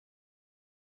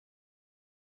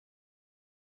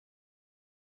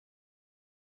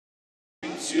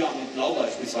Cyan und Blau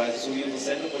beispielsweise, so wie unser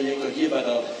Senderprojektor hier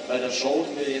bei der Show,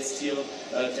 die wir jetzt hier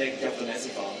täglich auf der Messe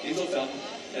fahren. Insofern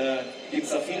gibt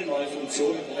es da viele neue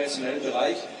Funktionen im professionellen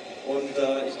Bereich und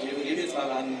ich übergebe jetzt mal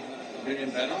an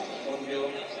William Benner und wir...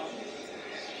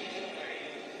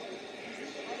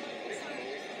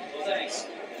 Thanks.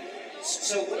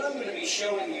 So what I'm going to be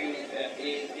showing you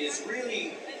is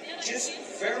really just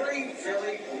very,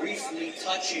 very briefly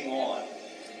touching on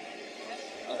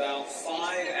about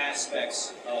 5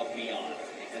 aspects of Beyond.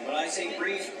 And when I say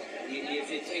brief,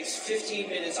 if it takes 15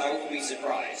 minutes, I won't be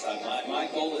surprised. My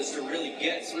goal is to really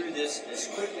get through this as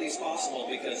quickly as possible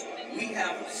because we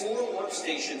have 4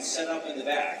 workstations set up in the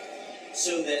back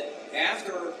so that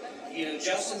after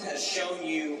Justin has shown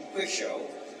you QuickShow,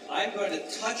 I'm going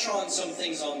to touch on some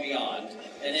things on Beyond,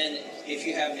 and then if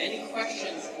you have any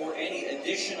questions or any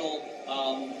additional,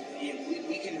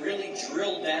 we can really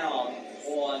drill down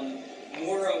on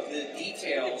more of the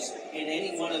details in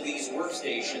any one of these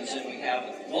workstations, and we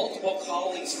have multiple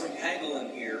colleagues from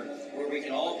Pangolin here where we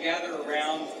can all gather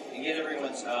around and get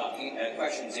everyone's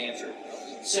questions answered.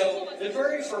 So the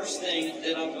very first thing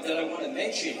that I want to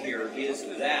mention here is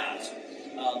that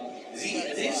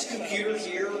this computer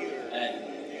here,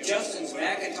 Justin's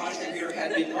Macintosh computer,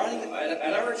 had been running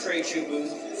at our trade show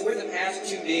booth for the past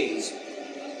 2 days.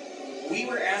 We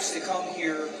were asked to come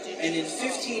here and in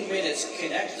 15 minutes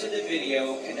connect to the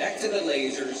video, connect to the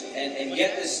lasers, and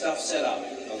get this stuff set up.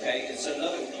 Okay? And so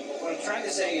what I'm trying to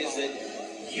say is that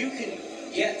you can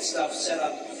get stuff set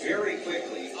up very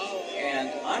quickly.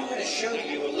 And I'm going to show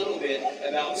you a little bit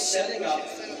about setting up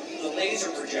the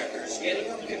laser projectors, getting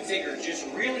them configured just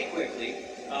really quickly.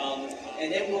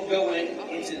 And then we'll go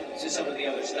into some of the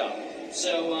other stuff.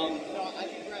 So,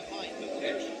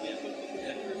 okay.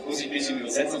 Muss ich ein bisschen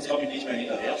übersetzen, sonst komme ich nicht mehr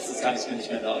hinterher. Das kann ich mir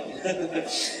nicht mehr merken.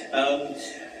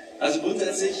 Also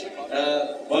grundsätzlich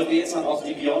wollen wir jetzt mal auf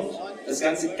die Beyond das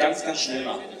Ganze ganz, ganz schnell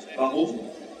machen. Warum?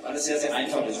 Weil es sehr, sehr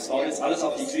einfach ist. Es baut jetzt alles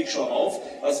auf die QuickShow auf.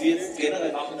 Was wir jetzt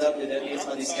generell machen werden, wir werden jetzt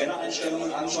mal die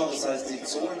Scanner-Einstellungen anschauen, das heißt die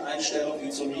Zoneneinstellung, die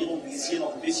Zonierung, die ist hier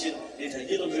noch ein bisschen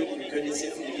detaillierter möglich. Wir können jetzt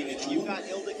sehr viele Dinge tun.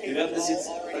 Wir werden das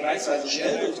jetzt vergleichsweise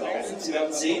schnell durchlaufen. Sie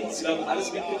werden sehen, Sie werden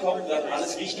alles mitbekommen, werden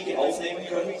alles Wichtige aufnehmen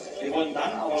können. Wir wollen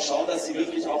dann aber schauen, dass Sie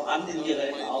wirklich auch an den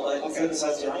Geräten arbeiten können. Das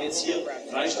heißt, wir haben jetzt hier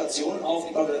 3 Stationen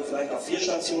aufgebaut, oder vielleicht auch 4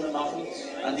 Stationen machen,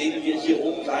 an denen wir hier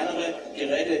oben kleinere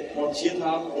Geräte montiert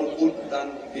haben und unten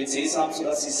dann PCs haben,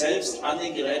 sodass Sie selbst an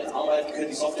den Geräten arbeiten können,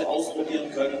 die Software ausprobieren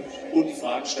können und die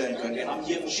Fragen stellen können. Wir haben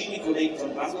hier verschiedene Kollegen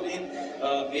von Pangolin,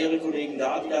 mehrere Kollegen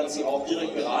da, die werden Sie auch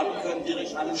direkt beraten können,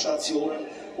 direkt an den Stationen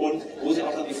und wo Sie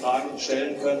auch dann die Fragen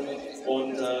stellen können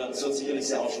und das wird sicherlich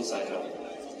sehr aufschlussreich werden.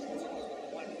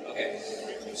 Okay,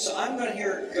 so I'm going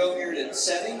to go here to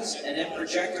settings and then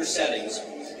projector settings,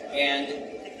 and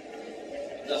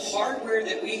the hardware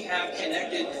that we have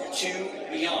connected to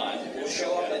Beyond will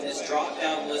show up in this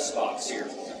drop-down list box here.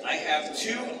 I have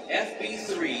 2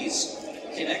 FB3s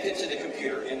connected to the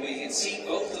computer, and we can see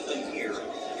both of them here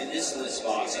in this list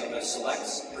box. I'm going to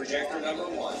select projector number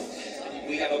 1.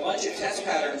 We have a bunch of test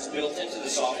patterns built into the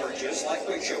software, just like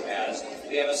QuickShow has.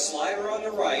 We have a slider on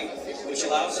the right, which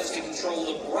allows us to control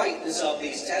the brightness of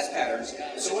these test patterns.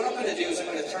 So what I'm going to do is I'm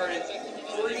going to turn it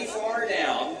pretty far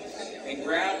down and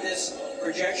grab this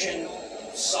projection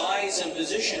size and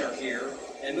positioner here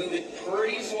and move it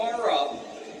pretty far up.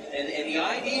 And the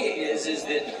idea is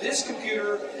that this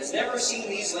computer has never seen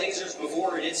these lasers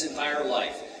before in its entire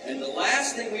life. And the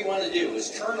last thing we want to do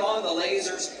is turn on the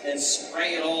lasers and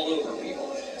spray it all over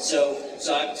people. So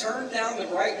I've turned down the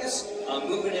brightness, I'm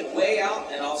moving it way out,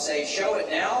 and I'll say show it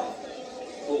now.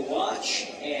 We'll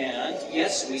watch, and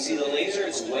yes, we see the laser,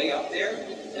 it's way up there.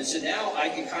 And so now I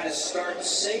can kind of start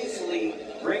safely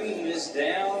bringing this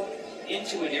down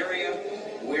into an area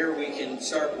where we can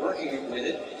start working with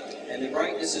it. And the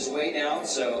brightness is way down,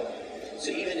 so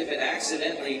even if it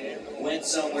accidentally went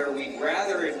somewhere we'd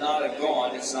rather it not have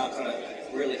gone, it's not going to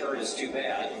really hurt us too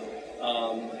bad.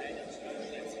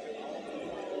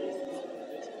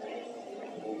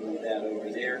 We'll move that over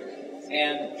there.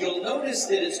 And you'll notice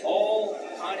that it's all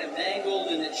kind of mangled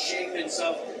and it's shaped and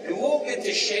stuff. And we'll get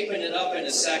to shaping it up in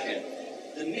a second.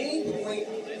 The main point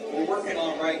we're working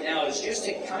on right now is just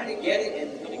to kind of get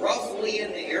it roughly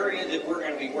in the area that we're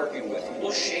going to be working with. And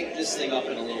we'll shape this thing up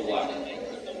in a little while.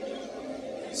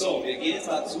 So, wir gehen jetzt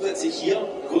mal zusätzlich hier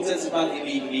grundsätzlich mal in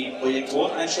die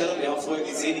Projektoreneinstellung. Wir haben vorher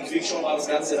gesehen, die QuickShow war das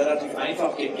Ganze relativ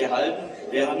einfach gehalten.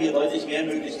 Wir haben hier deutlich mehr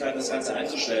Möglichkeiten, das Ganze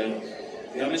einzustellen.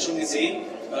 Wir haben jetzt schon gesehen,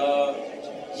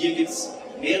 hier gibt es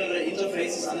mehrere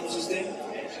Interfaces an dem System.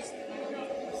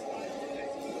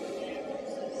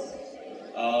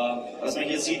 Was man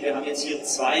hier sieht, wir haben jetzt hier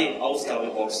zwei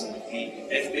Ausgabeboxen. Die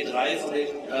FB3, von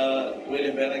denen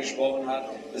William Werner gesprochen hat,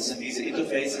 das sind diese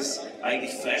Interfaces,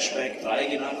 eigentlich Flashback 3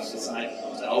 genannt, das ist ein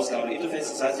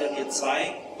Ausgabeinterface. Das heißt, wir haben hier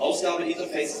zwei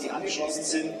Ausgabeinterfaces, die angeschlossen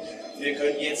sind. Wir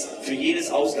können jetzt für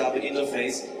jedes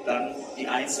Ausgabeinterface dann die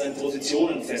einzelnen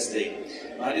Positionen festlegen.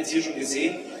 Man hat jetzt hier schon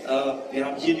gesehen, wir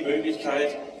haben hier die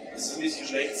Möglichkeit, das ist ein bisschen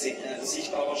schlecht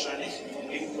sichtbar wahrscheinlich,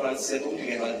 weil es sehr dunkel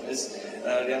gehalten ist.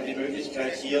 Wir haben die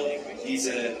Möglichkeit hier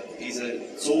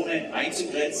diese Zone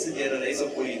einzugrenzen, in der der Laser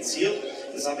projiziert.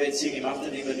 Das haben wir jetzt hier gemacht,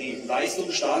 indem wir die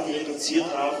Leistung stark reduziert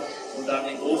haben und dann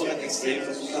im oberen Extrem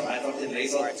versucht haben, einfach den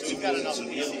Laser zu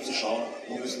positionieren und zu schauen,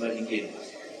 wo müssen wir hingehen.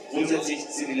 Grundsätzlich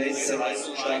sind die Lasers sehr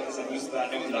leistungsstark, deshalb müssen wir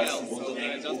einfach die Leistung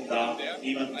runternehmen, um da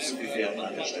niemanden zu gefährden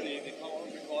an der Stelle.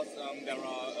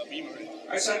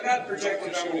 Alright, so I've got projector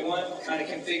number one kind of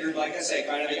configured, like I say,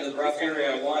 kind of in the rough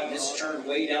area I want. This is turned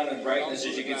way down in brightness,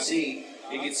 as you can see.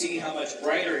 You can see how much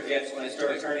brighter it gets when I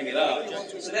start turning it up.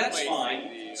 So that's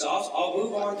fine. So I'll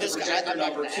move on to projector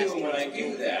number two, and when I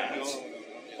do that,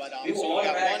 it will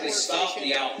automatically stop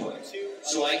the output.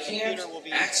 So I can't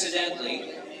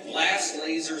accidentally blast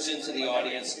lasers into the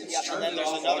audience. It's turned it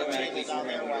off automatically for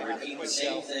me. I'm going to repeat the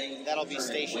same thing, turn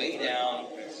it way down.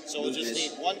 So we'll just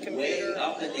need one computer,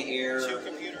 up in the air, two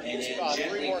computers, and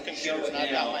three then more computers. And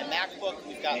I've got my MacBook,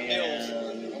 we've got bills,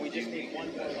 and we just need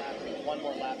one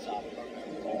more laptop.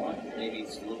 Maybe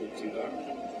it's a little bit too dark.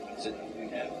 So we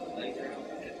have later.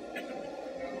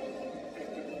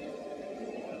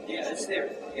 Yeah, it's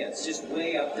there. Yeah, it's just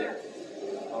way up there.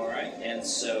 All right, and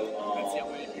so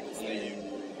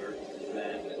invert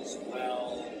that as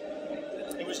well.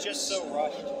 It was just so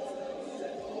rushed.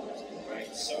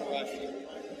 Right, so rushed.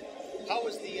 How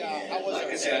was the? How was like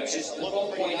it? I said, just the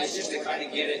whole point is just to kind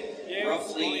of get it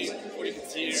roughly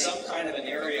in some kind of an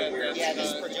area where we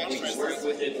can work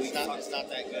with it. It's not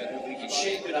that good. We can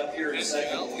shape it up here in a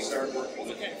second when we start working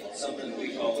with something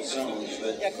we call the zones,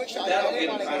 but that'll get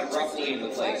them kind of roughly into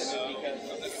place.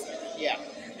 Yeah.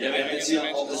 Ja, wir haben jetzt hier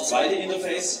auch das zweite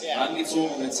Interface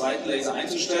angezogen, um den zweiten Laser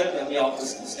einzustellen. Wir haben hier auch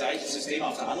das gleiche System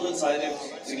auf der anderen Seite.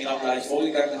 Wir sind genau gleich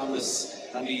vorgegangen,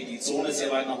 haben die Zone sehr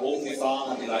weit nach oben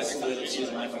gefahren, haben die Leistung reduziert,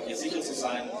 um einfach hier sicher zu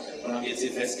sein und haben jetzt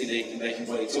hier festgelegt, in welchem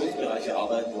Projektionsbereich wir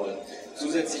arbeiten wollen.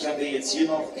 Zusätzlich haben wir jetzt hier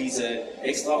noch diese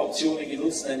extra Optionen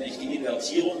genutzt, nämlich die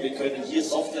Invertierung. Wir können hier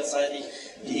softwareseitig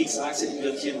die X-Achse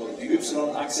invertieren oder die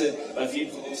Y-Achse. Bei vielen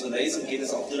von unseren Lasern geht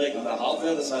es auch direkt an der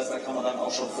Hardware, das heißt, da kann man dann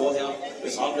auch schon vorher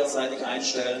das hardwareseitig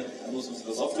einstellen. Da muss man es in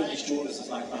der Software nicht tun, das ist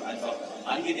manchmal einfach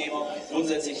angenehmer.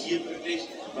 Grundsätzlich hier möglich.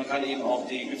 Man kann eben auch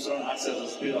die Y-Achse, also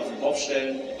das Bild auf den Kopf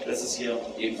stellen. Das ist hier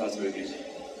ebenfalls möglich.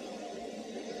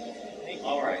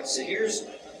 Alright, so here's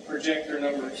projector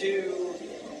number 2.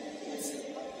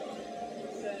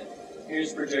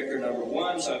 Here's projector number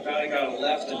 1, so I've kind of got a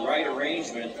left and right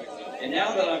arrangement. And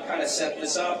now that I've kind of set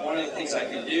this up, one of the things I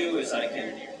can do is I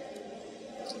can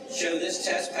show this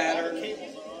test pattern,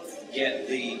 get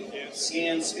the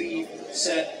scan speed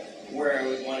set where I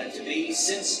would want it to be.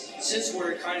 Since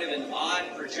we're kind of an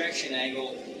odd projection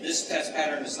angle, this test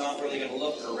pattern is not really going to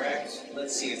look correct.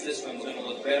 Let's see if this one's going to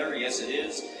look better. Yes, it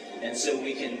is. And so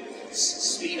we can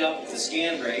speed up the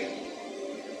scan rate,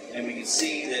 and we can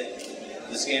see that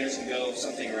the scanners can go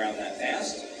something around that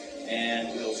fast.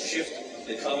 And we'll shift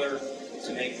the color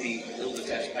to make the little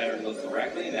test pattern look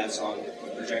correctly. That's on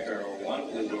projector number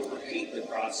 1. We will repeat the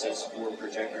process for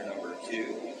projector number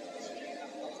 2.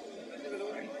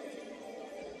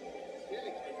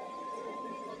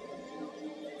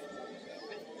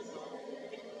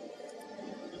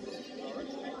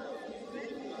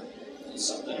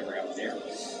 Something around there.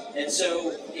 And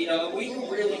so, we can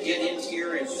really get in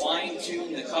here and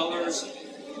fine-tune the colors.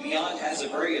 Beyond has a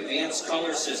very advanced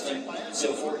color system,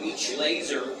 so for each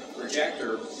laser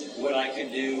projector, what I can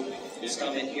do is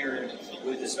come in here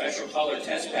with the special color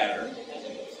test pattern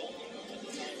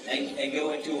and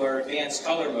go into our advanced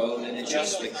color mode and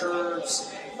adjust the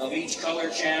curves of each color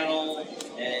channel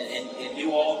and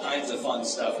do all kinds of fun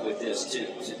stuff with this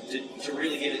to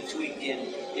really get it tweaked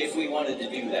in if we wanted to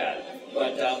do that.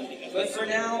 But for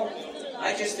now,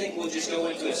 I just think we'll just go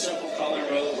into a simple color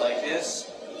mode like this.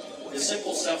 The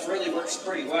simple stuff really works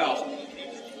pretty well,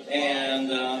 and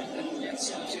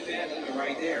that's not too bad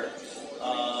right there.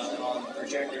 On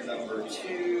projector number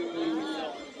 2,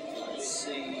 let's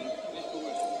see.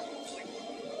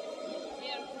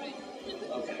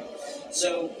 Okay,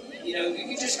 so you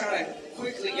can just kind of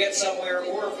quickly get somewhere,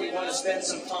 or if we want to spend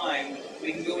some time,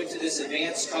 we can go into this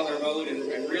advanced color mode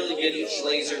and really get each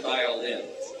laser dialed in.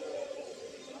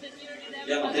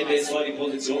 Ja, nachdem wir jetzt vorher die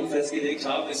Position festgelegt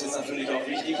haben, ist jetzt natürlich auch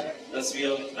wichtig, dass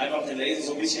wir einfach den Laser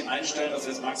so ein bisschen einstellen, dass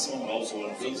wir das Maximum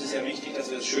rausholen. Für uns ist ja wichtig, dass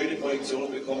wir schöne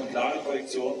Projektionen bekommen, klare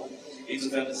Projektionen.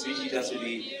 Insofern ist es wichtig, dass wir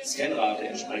die Scanrate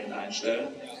entsprechend einstellen.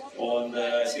 Und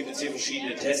es gibt jetzt hier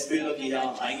verschiedene Testbilder, die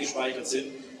hier eingespeichert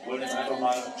sind. Wir wollen jetzt einfach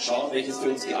mal schauen, welches für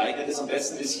uns geeignet ist. Am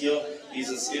besten ist hier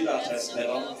dieses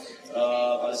ILDA-Test-Pattern,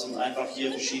 weil es uns einfach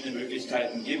hier verschiedene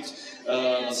Möglichkeiten gibt.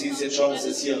 Man sieht es jetzt schon, es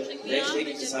ist hier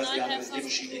rechteckig, das heißt, wir haben jetzt hier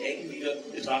verschiedene Ecken, die wir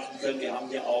betrachten können. Wir haben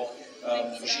hier auch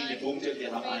verschiedene Punkte,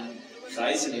 wir haben einen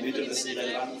Kreis in der Mitte, das sind die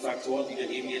relevanten Faktoren, die wir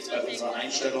eben jetzt bei unserer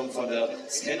Einstellung von der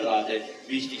Scanrate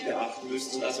wichtig beachten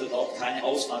müssen, sodass wir dort keine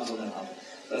Auswandlungen haben.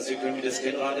 Das heißt, wir können mit der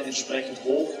Scanrate entsprechend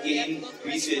hochgehen,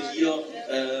 bis wir hier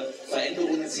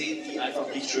Veränderungen sehen, die einfach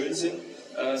nicht schön sind.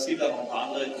 Es gibt auch noch ein paar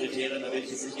andere Kriterien, da will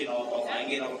ich jetzt nicht genau darauf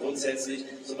eingehen, aber grundsätzlich,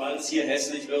 sobald es hier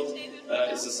hässlich wird,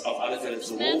 ist es auf alle Fälle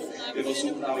zu hoch. Wir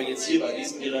versuchen aber jetzt hier bei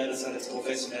diesem Gerät, das hat jetzt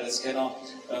professionelle Scanner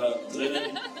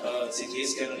drinnen,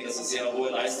 CT-Scanner, die also sehr hohe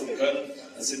Leistung können,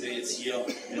 da sind wir jetzt hier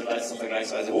mit der Leistung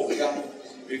vergleichsweise hochgegangen.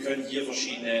 Wir können hier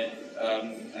verschiedene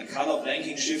Color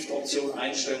Blanking Shift Optionen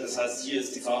einstellen, das heißt, hier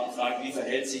ist die Frage, wie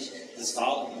verhalten sich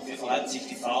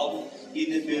die Farben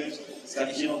in dem Bild. Das kann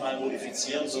ich hier nochmal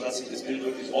modifizieren, sodass ich das Bild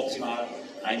wirklich optimal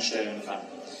einstellen kann.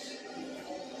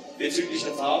 Bezüglich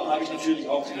der Farben habe ich natürlich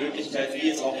auch die Möglichkeit, wie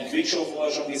jetzt auch in QuickShow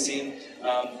vorher schon gesehen,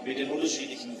 mit den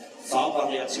unterschiedlichen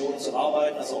Farbvariationen zu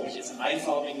arbeiten. Also ob ich jetzt einen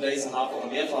einfarbigen Laser habe oder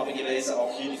mehrfarbige Laser,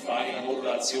 auch hier die Frage der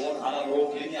Modulation,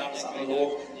 analog, lineares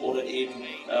Analog oder eben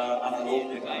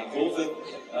analog mit einer Kurve.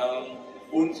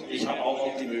 Und ich habe auch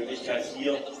noch die Möglichkeit,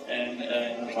 hier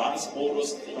im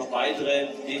Advanced-Modus noch weitere,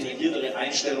 detailliertere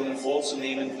Einstellungen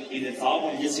vorzunehmen in den Farben.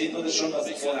 Und hier sehen wir das schon, was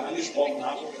ich vorher angesprochen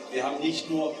habe. Wir haben nicht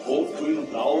nur Rot, Grün und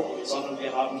Blau, sondern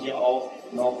wir haben hier auch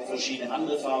noch verschiedene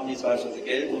andere Farben, wie zum Beispiel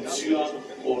Gelb und Cyan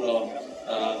oder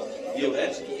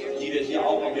Violett, die wir hier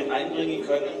auch noch mit einbringen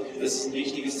können. Das ist ein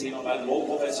wichtiges Thema bei den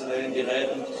hochprofessionellen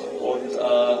Geräten und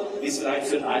ist vielleicht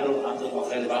für den einen oder anderen auch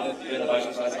relevant, wenn er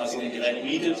beispielsweise mal so ein Gerät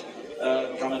mietet.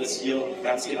 Kann man das hier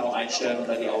ganz genau einstellen und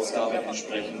dann die Ausgabe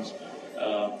entsprechend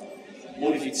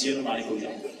modifizieren und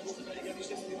manipulieren.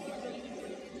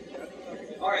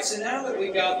 Alright, so now that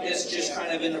we've got this just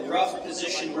kind of in a rough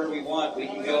position where we want, we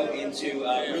can go into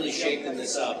really shaping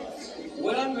this up.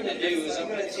 What I'm going to do is I'm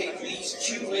going to take these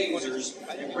two lasers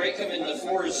and break them into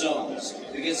 4 zones,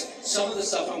 because some of the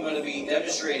stuff I'm going to be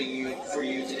demonstrating for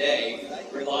you today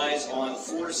relies on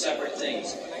 4 separate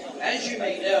things. As you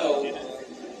may know,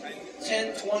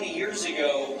 10, 20 years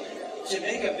ago, to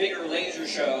make a bigger laser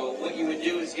show, what you would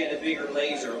do is get a bigger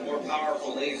laser, a more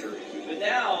powerful laser. But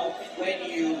now, when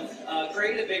you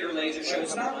create a bigger laser show,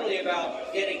 it's not really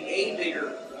about getting a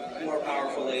bigger, more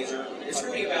powerful laser. It's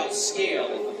really about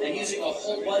scale and using a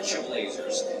whole bunch of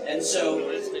lasers. And so,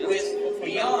 with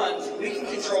Beyond, we can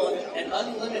control an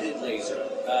unlimited laser,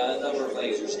 number of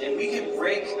lasers, and we can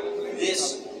break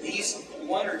these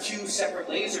 1 or 2 separate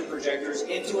laser projectors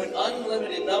into an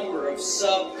unlimited number of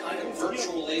kind of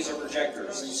virtual laser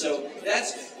projectors. And so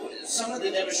that's some of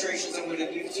the demonstrations I'm going to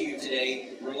give to you today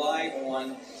rely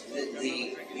on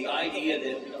the idea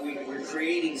that we're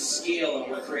creating scale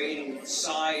and we're creating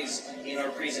size in our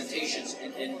presentations.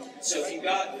 And so if you've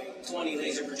got 20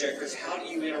 laser projectors, how do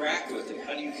you interact with them?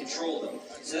 How do you control them?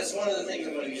 So that's one of the things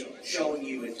I'm going to be showing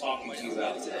you and talking to you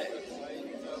about today.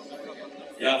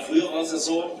 Ja, früher war es ja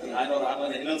so, die einen oder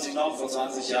anderen erinnern sich noch, vor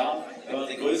 20 Jahren, wenn man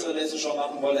eine größere Lasershow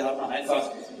machen wollte, hat man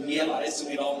einfach mehr Leistung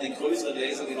genommen, den größeren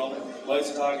Laser genommen.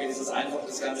 Heutzutage ist es einfach,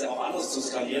 das Ganze auch anders zu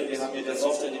skalieren. Wir haben mit der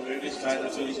Software die Möglichkeit,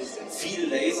 natürlich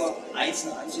viele Laser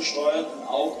einzeln anzusteuern und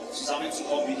auch zusammen zu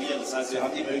kombinieren. Das heißt, wir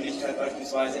haben die Möglichkeit,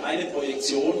 beispielsweise eine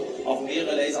Projektion auf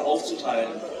mehrere Laser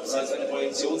aufzuteilen. Das heißt, wenn eine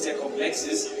Projektion sehr komplex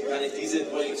ist, kann ich diese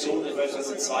Projektion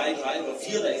beispielsweise 2, 3 oder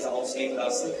 4 Laser ausgehen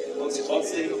lassen und sie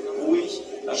trotzdem ruhig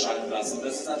erscheinen lassen.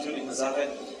 Das ist natürlich eine Sache,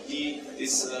 die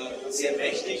ist sehr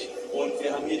mächtig und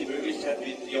wir haben hier die Möglichkeit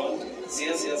mit Beyond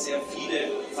sehr, sehr, sehr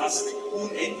viele, fast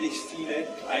unendlich viele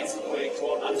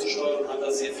Einzelprojektoren anzusteuern und haben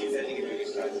da sehr vielfältige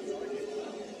Möglichkeiten.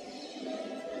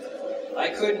 I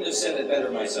couldn't have said it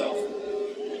better myself.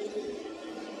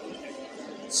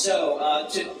 So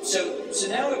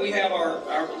now that we have our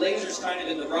lasers kind of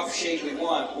in the rough shape we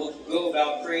want, we'll go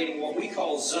about creating what we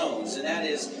call zones, and that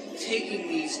is taking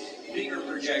these bigger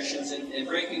projections and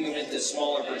breaking them into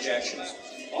smaller projections.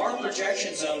 Our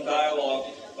projection zone dialog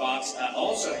box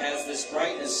also has this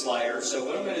brightness slider, so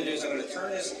what I'm going to do is I'm going to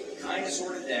turn this kind of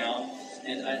sort of down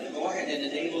and go ahead and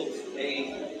enable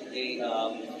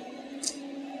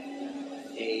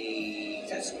a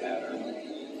test pattern.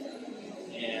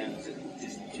 And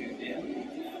just too dim.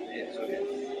 It's okay.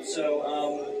 So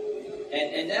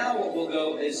And now what we'll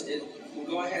go is we'll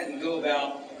go ahead and go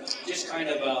about just kind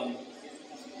of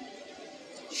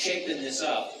shaping this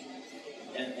up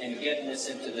and getting this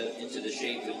into the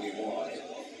shape that we want.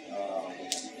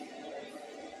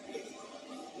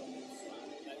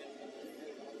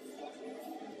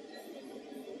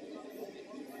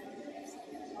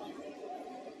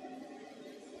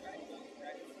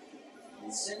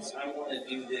 And since I want to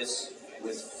do this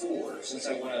with 4, since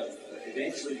I want to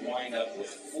eventually wind up with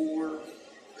 4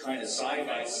 kind of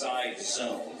side-by-side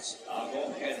zones, I'll go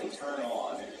ahead and turn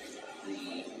on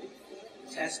the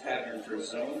test pattern for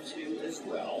zone 2 as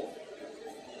well,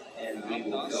 and we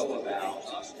will go about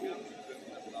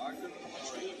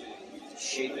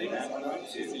shaping that one up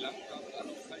too.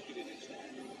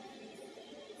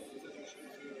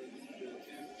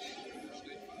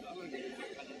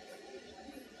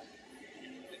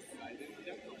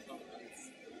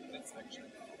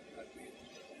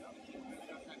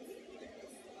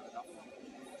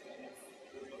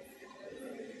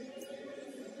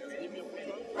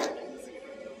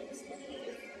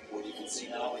 What you can see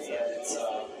now is that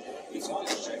it's one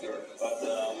projector, but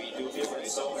we do different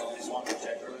zones on this one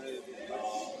projector.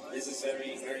 This is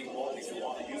very, very important if you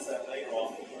want to use that later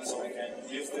on, so we can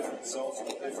use different zones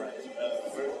with different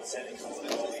vertical settings,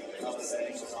 other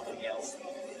settings or something else.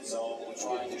 So we're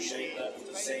trying to shape them to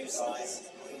the same size.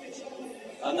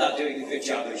 I'm not doing a good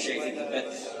job of shaping them, but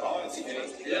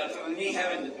me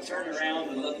having to turn around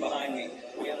and look behind me.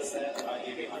 We understand behind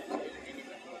you.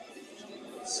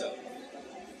 So.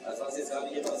 Also was jetzt gerade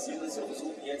hier passiert ist, wir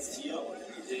versuchen jetzt hier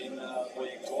den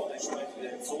Projektoren entsprechend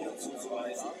den Zonen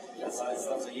zuzuweisen. Das heißt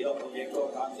also, jeder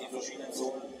Projektor kann die verschiedenen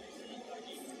Zonen.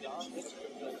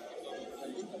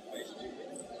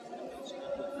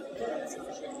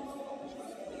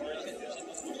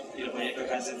 Jeder Projektor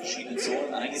kann in verschiedenen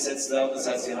Zonen eingesetzt werden. Das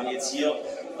heißt, wir haben jetzt hier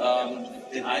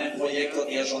den einen Projektor,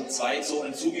 der schon 2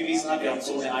 Zonen zugewiesen hat. Wir haben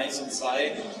Zone 1 und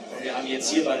 2. Und wir haben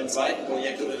jetzt hier bei dem zweiten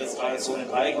Projektor, der jetzt gerade Zone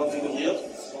 3 konfiguriert.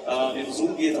 Wir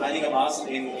versuchen die jetzt einigermaßen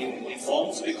in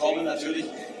Form zu bekommen, natürlich,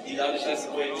 die dadurch, dass die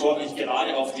Projektoren nicht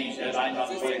gerade auf die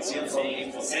Leinwand projizieren, sondern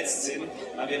eben versetzt sind,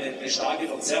 haben wir eine starke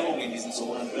Verzerrung in diesen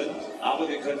Zonen drin, aber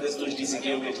wir können das durch diese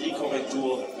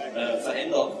Geometriekorrektur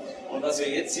verändern. Und was wir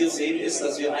jetzt hier sehen, ist,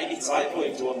 dass wir eigentlich 2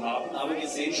 Projektoren haben, aber wir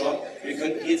sehen schon, wir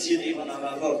könnten jetzt hier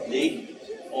nebeneinander legen.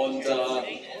 Und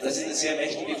das ist eine sehr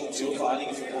mächtige Funktion, vor allen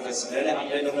Dingen für professionelle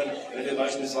Anwendungen, wenn wir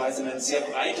beispielsweise ein sehr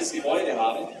breites Gebäude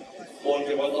haben, und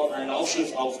wir wollen dort eine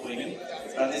Aufschrift aufbringen,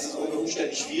 dann ist es unter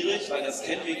Umständen schwierig, weil das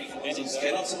Kennwinkel von diesem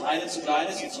Scanner zum einen zu klein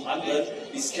ist und zum anderen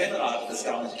die Scanrate das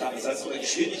gar nicht kann. Das heißt, von der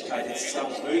Geschwindigkeit ist es gar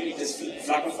nicht möglich, das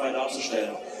flaggenfrei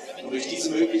darzustellen. Und durch diese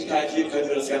Möglichkeit hier können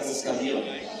wir das Ganze skalieren.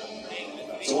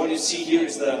 So what you see here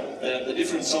is the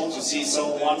different zones. You see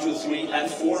zone 1, 2, 3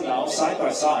 and 4 now, side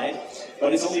by side,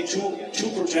 but it's only two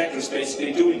projectors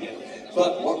basically doing it.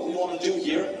 But what we want to do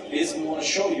here is we want to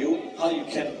show you how you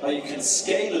can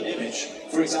scale an image.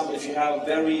 For example, if you have a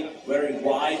very, very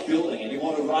wide building and you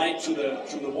want to write to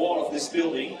the wall of this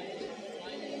building,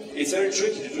 it's very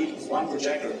tricky to do it with one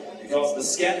projector because the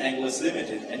scan angle is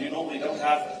limited and you normally don't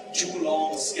have 2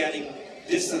 long scanning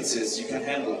distances you can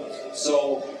handle.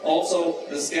 So also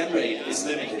the scan rate is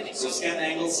limited. So scan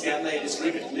angle, scan rate is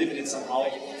limited somehow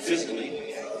physically.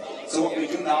 So what we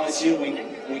do now is here we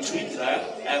tweak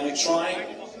that and we try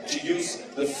to use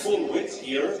the full width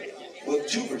here with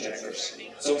 2 projectors.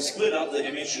 So we split up the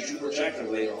image to 2 projectors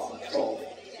later on, probably.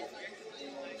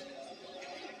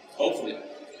 Hopefully.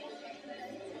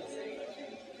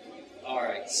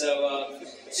 Alright, so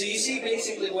you see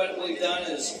basically what we've done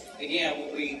is,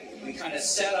 again, we kind of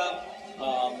set up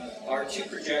our 2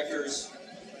 projectors.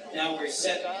 Now we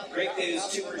break those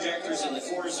 2 projectors into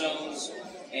 4 zones.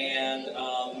 And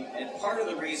part of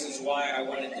the reasons why I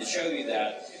wanted to show you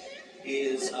that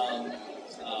is a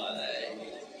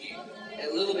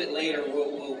little bit later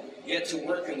we'll get to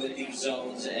working with these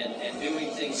zones and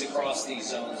doing things across these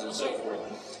zones and so forth.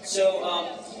 So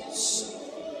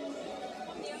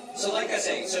like I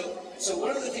say, so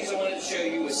one of the things I wanted to show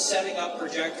you was setting up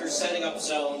projectors, setting up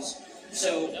zones.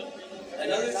 So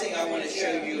another thing I want to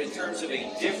show you in terms of a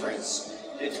difference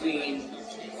between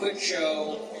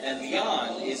QuickShow and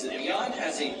Beyond is that Beyond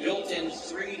has a built-in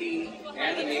 3D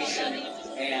animation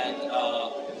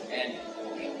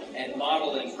and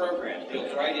modeling program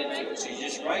built right into it. So you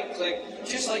just right-click,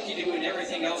 just like you do in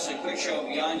everything else in QuickShow and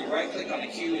Beyond, you right-click on a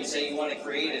cube and say you want to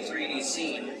create a 3D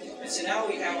scene. And so now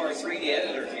we have our 3D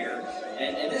editor here,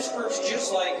 and this works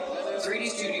just like 3D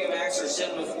Studio Max or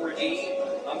Cinema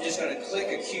 4D. I'm just going to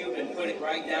click a cube and put it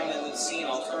right down into the scene.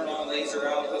 I'll turn on laser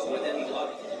output within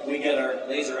the we get our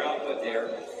laser output there.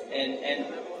 And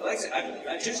like I said,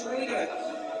 I'm just really going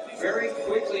to very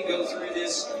quickly go through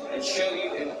this and show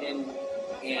you in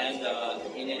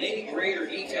any greater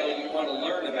detail you want to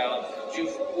learn about.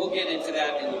 We'll get into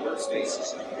that in the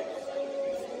workspaces.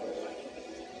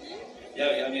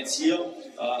 Ja, wir haben jetzt hier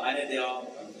eine der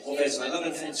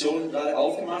professionelleren Funktionen gerade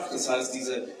aufgemacht, das heißt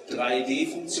diese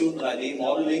 3D-Funktion,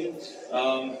 3D-Modeling.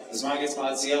 Das mag jetzt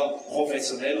mal sehr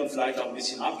professionell und vielleicht auch ein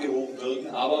bisschen abgehoben wirken,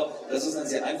 aber das ist ein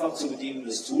sehr einfach zu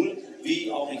bedienendes Tool,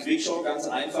 wie auch in QuickShow, ganz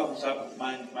einfach. Ich habe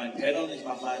mein Pattern, ich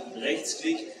mache meinen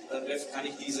Rechtsklick, dann kann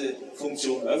ich diese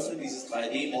Funktion öffnen, dieses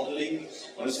 3D-Modeling,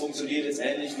 und es funktioniert jetzt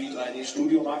ähnlich wie 3D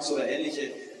Studio Max oder ähnliche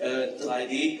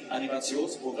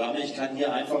 3D-Animationsprogramme. Ich kann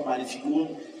hier einfach meine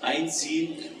Figuren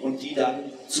einziehen und die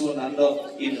dann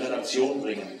zueinander in Relation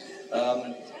bringen.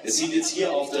 Es sieht jetzt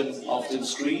hier auf dem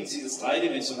Screen, sieht es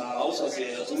dreidimensional aus, was wir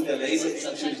hier tun. Der Laser ist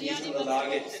natürlich nicht in der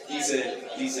Lage, diese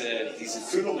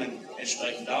Füllungen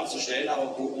entsprechend darzustellen,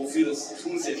 aber wofür das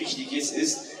Tool sehr wichtig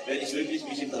ist, wenn ich wirklich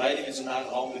mich im dreidimensionalen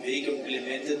Raum bewege und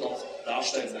Elemente dort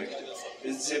darstellen möchte.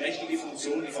 Das ist eine sehr mächtige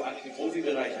Funktion, die vor allem im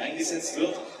Profibereich eingesetzt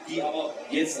wird, die aber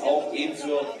jetzt auch eben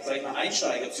für, sag ich mal,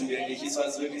 Einsteiger zugänglich ist, weil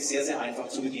es wirklich sehr, sehr einfach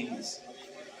zu bedienen ist.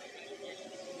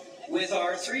 With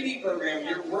our 3D program,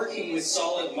 you're working with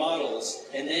solid models,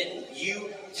 and then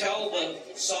you tell the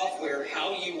software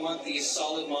how you want these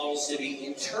solid models to be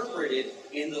interpreted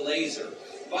in the laser.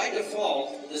 By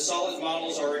default, the solid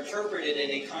models are interpreted in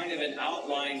a kind of an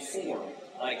outline form,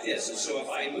 like this. And so if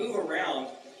I move around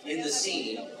in the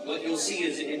scene, what you'll see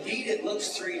is indeed it looks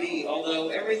 3D, although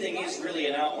everything is really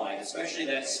an outline, especially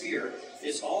that sphere.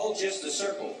 It's all just a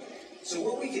circle. So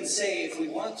what we can say if we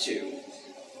want to,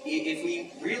 if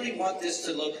we really want this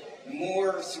to look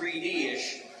more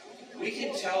 3D-ish, we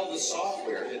can tell the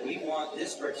software that we want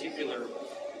this particular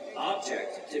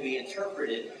object to be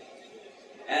interpreted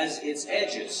as its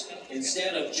edges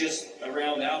instead of just a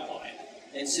round outline.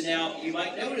 And so now you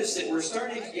might notice that we're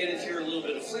starting to get in here a little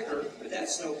bit of flicker, but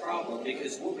that's no problem,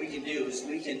 because what we can do is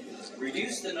we can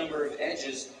reduce the number of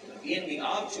edges in the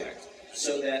object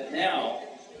so that now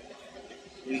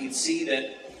we can see that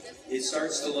it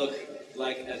starts to look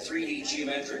like a 3D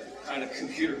geometric kind of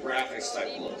computer graphics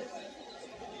type look.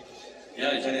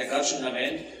 Ja, ich hatte ja gerade schon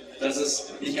erwähnt, dass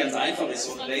es nicht ganz einfach ist,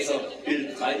 so ein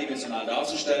Laserbild dreidimensional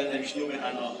darzustellen, nämlich nur mit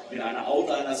einer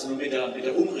Outline, also nur mit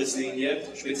der Umrisslinie.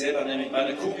 Speziell bei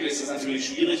der Kugel ist es natürlich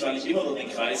schwierig, weil ich immer nur den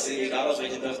Kreis sehe, egal aus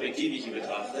welcher Perspektive ich ihn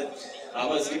betrachte.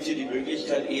 Aber es gibt hier die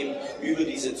Möglichkeit, eben über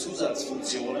diese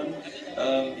Zusatzfunktionen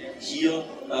hier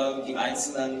die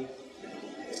einzelnen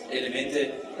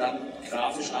Elemente dann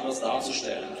grafisch anders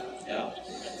darzustellen. Ja.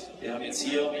 Wir haben jetzt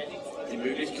hier die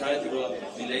Möglichkeit, über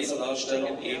die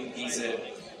Laserdarstellung eben diese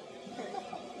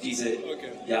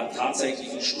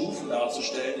tatsächlichen Stufen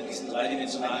darzustellen. In diesem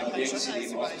dreidimensionalen Objekt sieht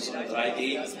eben aus wie so eine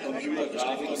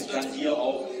 3D-Computergrafik, und ich kann hier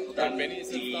auch dann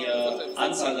die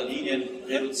Anzahl der Linien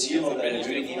reduzieren oder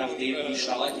erhöhen, je nachdem, wie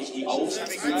stark ich die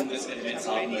Ausführung des Elements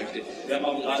haben möchte. Wir haben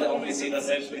aber gerade auch gesehen, dass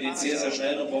selbst mit den sehr, sehr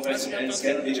schnellen und professionellen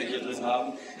Scannern, die wir hier drin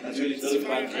haben, natürlich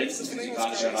irgendwann Grenzen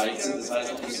physikalisch erreicht sind. Das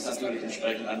heißt, man muss es natürlich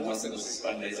entsprechend anpassen, dass es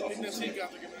beim Laser auch funktioniert.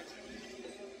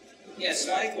 Yes,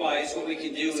 likewise, what we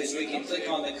can do is we can click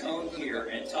on the cone here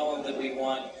and tell them that we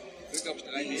want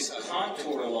these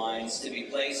contour lines to be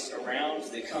placed around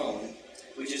the cone,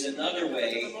 which is another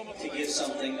way to give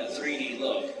something a 3D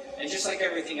look. And just like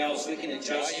everything else, we can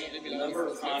adjust the number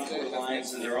of contour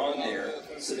lines that are on there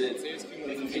so that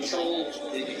we can control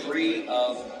the degree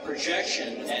of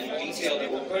projection and detail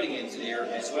that we're putting into there,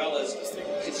 as well as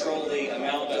control the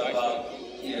amount of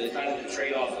the kind of the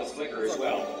trade-off with flicker as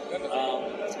well.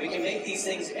 We can make these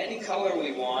things any color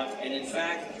we want, and in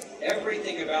fact,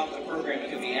 everything about the program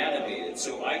can be animated.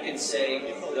 So I can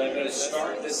say that I'm going to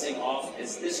start this thing off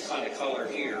as this kind of color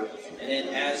here, and then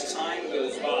as time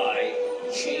goes by,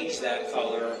 change that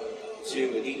color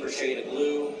to a deeper shade of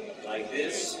blue, like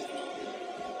this.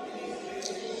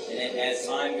 And then as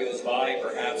time goes by,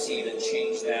 perhaps even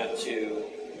change that to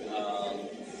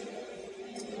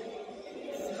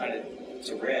kind of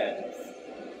to red.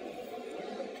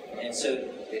 And so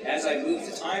as I move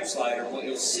the time slider, what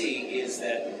you'll see is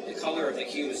that the color of the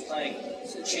cube is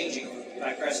changing. When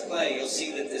I press play, you'll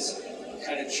see that this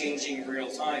kind of changing in real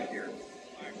time here.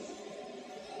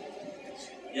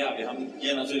 Ja, wir haben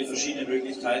hier natürlich verschiedene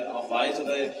Möglichkeiten, auch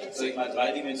weitere, sag ich mal,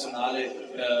 dreidimensionale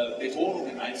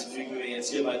Betonungen einzufügen, wie wir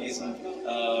jetzt hier bei dieser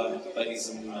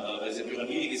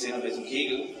Pyramide gesehen haben, bei diesem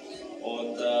Kegel.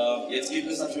 Und jetzt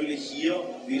gibt es natürlich hier,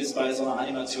 wie das bei so einer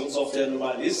Animationssoftware nun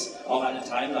mal ist, auch eine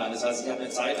Timeline. Das heißt, ich habe eine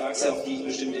Zeitachse, auf die ich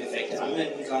bestimmte Effekte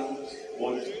anwenden kann.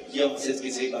 Und hier haben wir es jetzt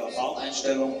gesehen bei der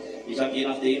Farbeinstellung. Ich habe je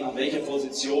nachdem, an welcher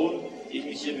Position ich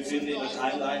mich hier befinde in der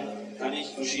Timeline, kann ich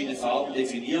verschiedene Farben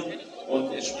definieren.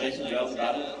 und entsprechend werden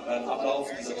dann beim Ablauf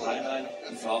dieser Timeline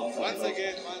die Farben verändert.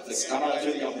 Das kann man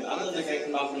natürlich auch mit anderen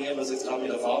Effekten machen, hier haben wir es jetzt gerade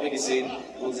mit der Farbe gesehen,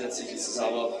 grundsätzlich ist es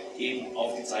aber eben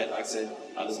auf die Zeitachse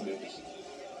alles möglich.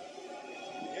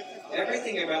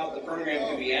 Everything about the program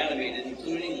can be animated,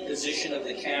 including the position of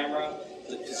the camera,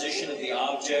 the position of the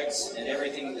objects, and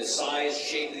everything, the size,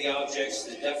 shape of the objects,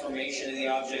 the deformation of the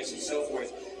objects, and so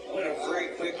forth. I'm going to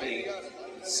very quickly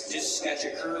just sketch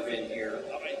a curve in here.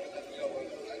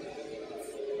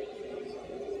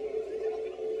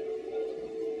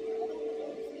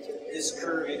 This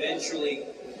curve eventually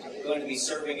going to be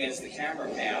serving as the camera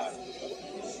path.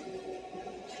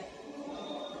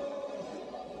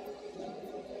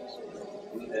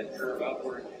 Move that curve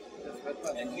upward.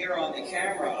 And here on the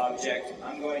camera object,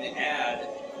 I'm going to add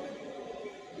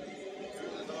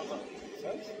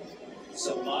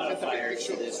some modifiers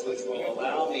to this, which will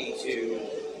allow me to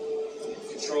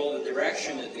control the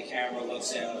direction that the camera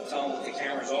looks in. Tell them that the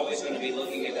camera is always going to be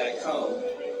looking at that cone,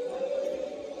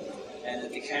 and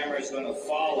that the camera is going to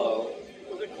follow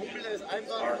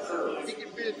our curve.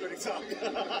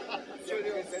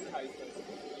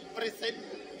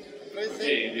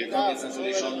 Okay, wir kommen jetzt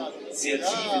natürlich schon sehr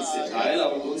tief ins Detail,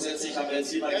 aber grundsätzlich haben wir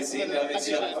jetzt hier mal gesehen, wir haben jetzt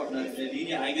hier einfach eine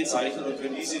Linie eingezeichnet und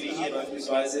können diese Linie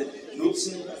beispielsweise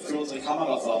nutzen für unsere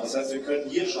Kamerafahrten. Das heißt, wir können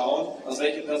hier schauen, aus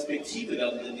welcher Perspektive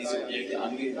werden denn diese Objekte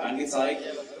angezeigt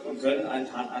und können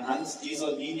anhand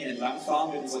dieser Linie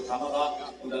entlangfahren mit unserer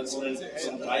Kamera und dann so einen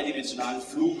dreidimensionalen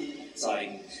Flug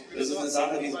zeigen. Das ist eine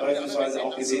Sache, die Sie beispielsweise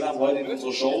auch gesehen haben heute in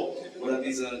unserer Show, wo dann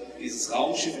dieses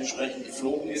Raumschiff entsprechend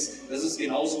geflogen ist. Das ist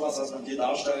genau so was man hier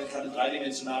darstellen kann, ein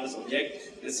dreidimensionales Objekt,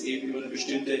 das eben über eine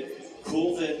bestimmte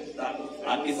Kurve dann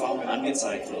angefahren und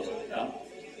angezeigt wird. Ja?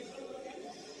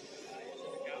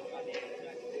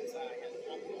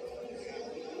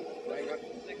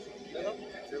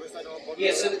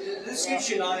 Yeah, so this gives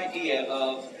you an idea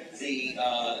of the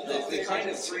kind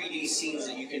of 3D scenes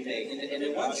that you can make. And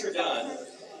then once you're done,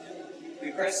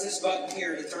 we press this button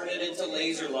here to turn it into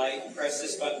laser light, press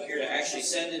this button here to actually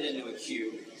send it into a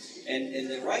cube. And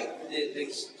the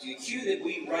cue that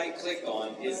we right-click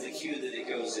on is the cue that it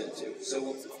goes into.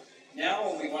 So now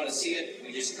when we want to see it,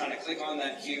 we just kind of click on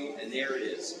that cue, and there it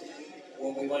is.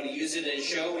 When we want to use it in a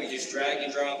show, we just drag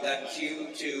and drop that cue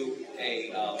to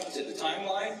the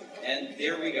timeline, and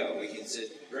there we go. We can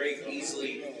very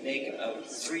easily make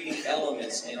 3D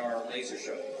elements in our laser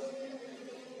show.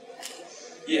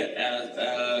 Hier,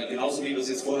 genauso wie wir es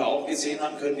jetzt vorher auch gesehen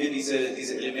haben, können wir diese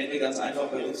Elemente ganz einfach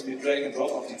bei uns mit Drag and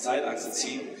Drop auf die Zeitachse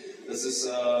ziehen. Das ist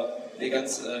eine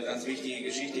ganz wichtige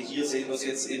Geschichte. Hier sehen wir es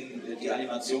jetzt in die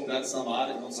Animation ganz normal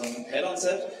in unserem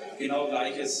Pattern-Set. Genau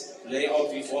gleiches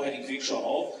Layout wie vorher in QuickShow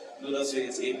auch, nur dass wir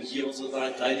jetzt eben hier unsere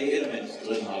 3D-Elemente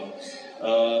drin haben.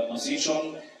 Man sieht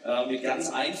schon, mit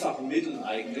ganz einfachen Mitteln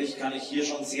eigentlich kann ich hier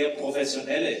schon sehr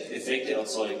professionelle Effekte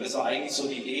erzeugen. Das war eigentlich so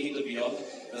die Idee hinter Beyond,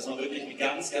 dass man wirklich mit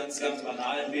ganz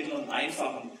banalen Mitteln und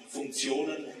einfachen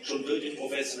Funktionen schon wirklich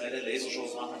professionelle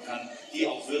Lasershows machen kann, die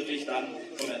auch wirklich dann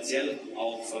kommerziell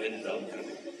auch verwendet werden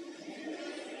können.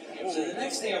 So the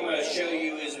next thing I'm going to show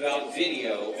you is about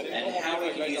video and how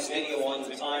we can use video on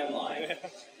the timeline.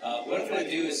 What I'm going to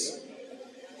do is,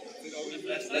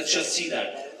 let's just see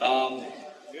that.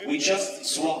 We just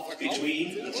swapped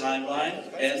between the timeline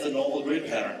and the normal grid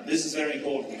pattern. This is very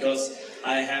important because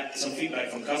I had some feedback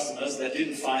from customers that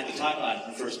didn't find the timeline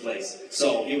in the first place.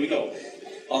 So here we go.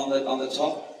 On the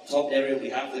top area we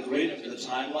have the grid, the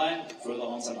timeline, further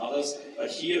on some others, but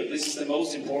here this is the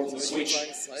most important switch.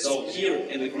 So here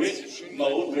in the grid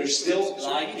mode we're still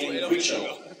like in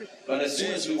QuickShow. But as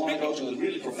soon as we want to go to the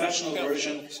really professional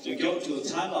version, we go to the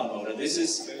timeline mode, and this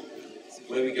is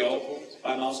where we go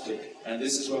by mouse click. And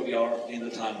this is where we are in the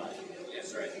timeline.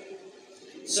 That's right.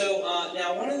 So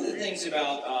now one of the things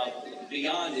about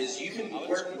Beyond is you can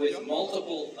work with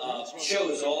multiple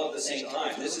shows all at the same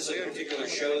time. This is a particular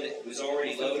show that was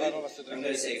already loaded. I'm going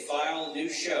to say File, New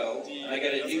Show, and I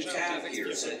got a new tab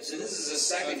here. So this is a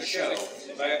second show.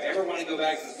 If I ever want to go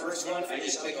back to the first one, I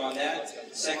just click on that.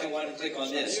 Second one, click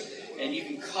on this. And you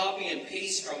can copy and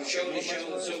paste from show to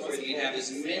show and so forth. You can have as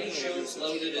many shows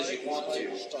loaded as you want to.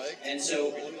 And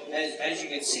so, as you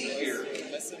can see here,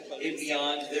 in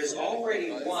Beyond, there's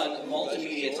already one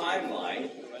multimedia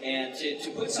timeline. And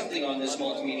to put something on this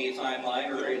multimedia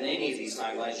timeline, or in any of these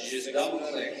timelines, you just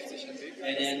double-click,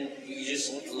 and then you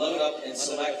just load up and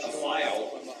select a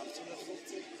file.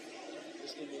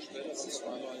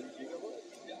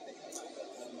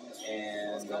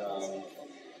 And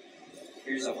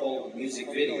here's a whole music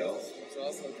video.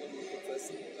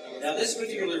 Now this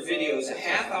particular video is a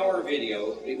half-hour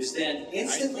video. It was then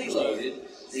instantly loaded.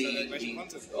 The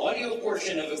audio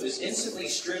portion of it was instantly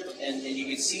stripped, and you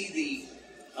can see the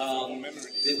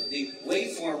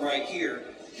waveform right here.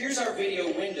 Here's our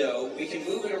video window. We can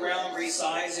move it around,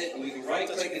 resize it, and we can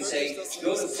right-click and say,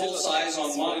 go to full size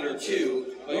on monitor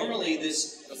 2. Normally the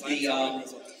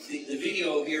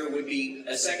video here would be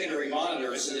a secondary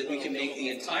monitor so that we can make the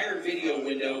entire video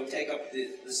window take up the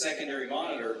secondary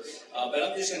monitor. But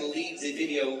I'm just going to leave the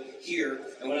video here,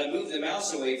 and when I move the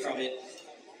mouse away from it,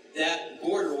 that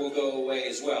border will go away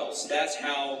as well. So that's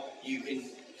how you can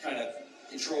kind of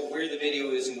control where the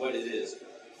video is and what it is.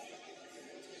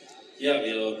 Ja,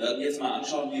 wir werden jetzt mal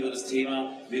anschauen, wie wir das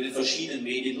Thema mit den verschiedenen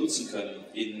Medien nutzen können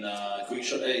in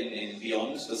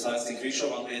Beyond. Das heißt, in QuickShow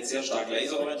waren wir jetzt sehr stark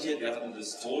laserorientiert. Wir hatten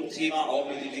das Tonthema auch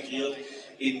mit integriert.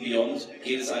 In Beyond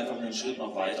geht es einfach einen Schritt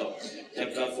noch weiter. Ich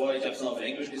habe gerade vorher, ich habe es noch auf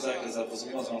Englisch gesagt, deshalb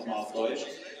versuchen wir es nochmal auf Deutsch.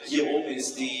 Hier oben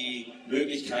ist die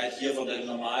Möglichkeit, hier von dem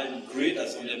normalen Grid,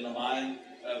 also von dem normalen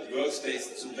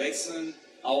Workspace zu wechseln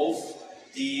auf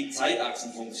die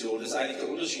Zeitachsenfunktion. Das ist eigentlich der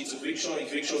Unterschied zu QuickShow. In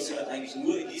QuickShow sind wir eigentlich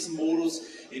nur in diesem Modus.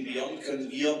 In Beyond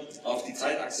können wir auf die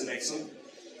Zeitachse wechseln,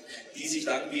 die sich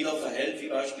dann wieder verhält, wie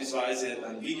beispielsweise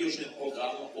ein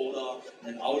Videoschnittprogramm oder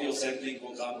ein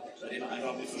Audio-Sampling-Programm, bei dem man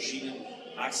einfach mit verschiedenen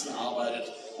Achsen arbeitet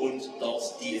und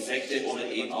dort die Effekte oder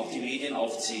eben auch die Medien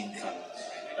aufziehen kann.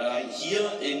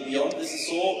 Hier in Beyond ist es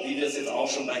so, wie wir es jetzt auch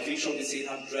schon bei QuickShow gesehen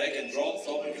haben, Drag and Drop,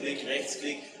 Doppelklick,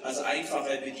 Rechtsklick, also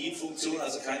einfache Bedienfunktion,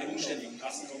 also keine umständlichen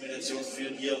Tastenkombinationen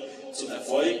führen hier zum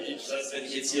Erfolg. Das heißt, wenn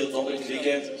ich jetzt hier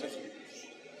doppelklicke,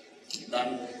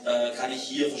 dann kann ich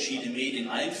hier verschiedene Medien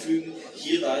einfügen.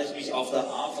 Hier, da ich mich auf der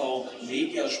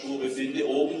AV-Media-Spur befinde,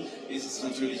 oben ist es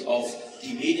natürlich auf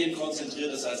die Medien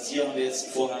konzentriert. Das heißt, hier haben wir jetzt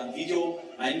vorher ein Video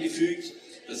eingefügt.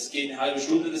 Das geht eine halbe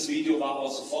Stunde, das Video war aber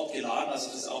sofort geladen, also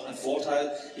das ist auch ein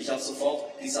Vorteil. Ich habe sofort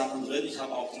die Sachen drin, ich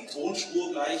habe auch die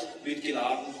Tonspur gleich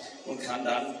mitgeladen und kann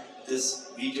dann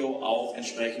das Video auch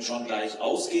entsprechend schon gleich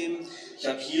ausgeben. Ich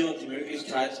habe hier die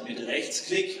Möglichkeit mit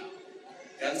Rechtsklick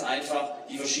ganz einfach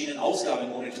die verschiedenen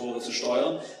Ausgabemonitore zu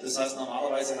steuern. Das heißt,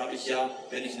 normalerweise habe ich ja,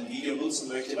 wenn ich ein Video nutzen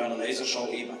möchte, bei einer Lasershow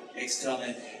eben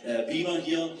externe Beamer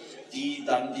hier, die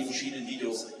dann die verschiedenen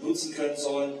Videos nutzen können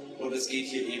sollen. Und es geht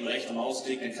hier eben rechter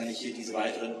Mausklick, dann kann ich hier diese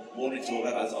weiteren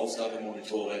Monitore als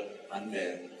Ausgabemonitore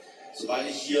anwählen. Sobald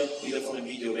ich hier wieder von dem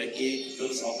Video weggehe, wird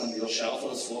es auch dann wieder schärfer,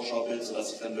 das Vorschaubild,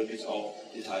 sodass ich dann wirklich auch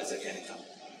Details erkennen kann.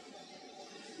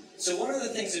 So one of the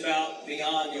things about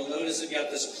Beyond, you'll notice we've got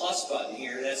this plus button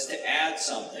here, that's to add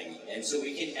something. And so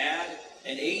we can add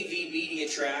an AV media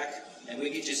track, and we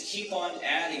can just keep on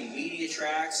adding media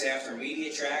tracks after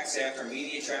media tracks after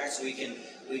media tracks. We can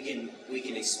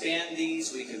expand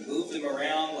these, we can move them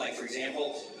around. Like for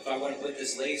example, if I want to put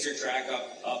this laser track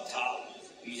up top,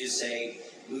 you just say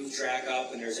move track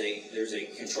up, and there's a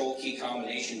control key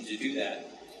combination to do that.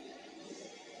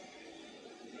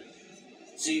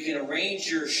 So you can arrange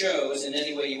your shows in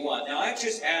any way you want. Now I've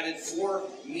just added 4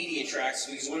 media tracks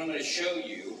because what I'm going to show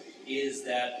you is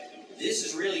that this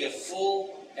is really a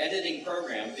full editing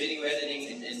program, video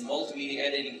editing and multimedia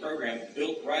editing program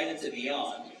built right into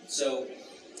Beyond. So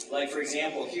like for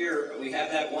example here we have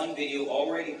that one video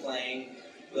already playing.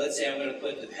 Let's say I'm going to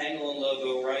put the Pangolin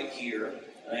logo right here,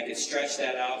 and I could stretch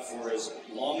that out for as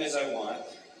long as I want.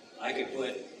 I could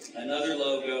put another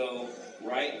logo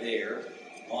right there.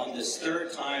 On this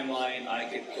third timeline, I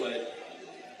could put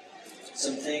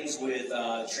some things with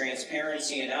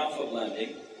transparency and alpha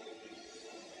blending,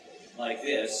 like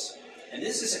this. And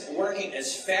this is working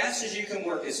as fast as you can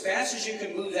work, as fast as you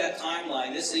can move that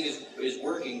timeline. This thing is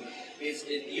working.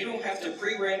 You don't have to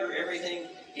pre-render everything.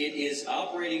 It is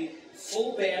operating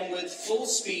full bandwidth, full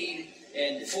speed,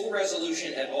 and full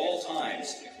resolution at all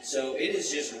times. So it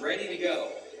is just ready to go.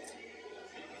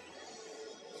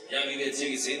 Ja, wie wir jetzt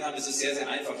hier gesehen haben, ist es sehr, sehr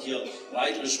einfach, hier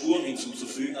weitere Spuren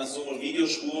hinzuzufügen, also sowohl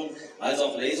Videospuren, als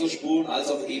auch Laserspuren, als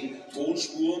auch eben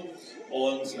Tonspuren.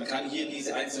 Und man kann hier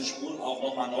diese einzelnen Spuren auch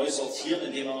nochmal neu sortieren,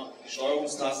 indem man die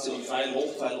Steuerungstaste und Pfeil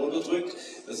hoch, Pfeil runter drückt.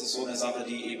 Das ist so eine Sache,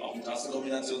 die eben auch mit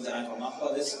Tastenkombination sehr einfach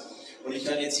machbar ist. Und ich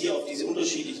kann jetzt hier auf diese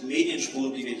unterschiedlichen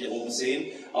Medienspuren, die wir hier oben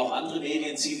sehen, auch andere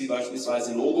Medien ziehen, wie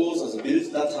beispielsweise Logos, also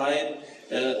Bilddateien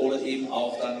oder eben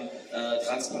auch dann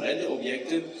transparente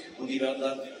Objekte, und die werden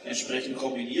dann entsprechend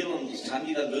kombinieren und ich kann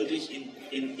die dann wirklich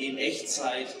in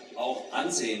Echtzeit auch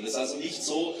ansehen. Das ist also nicht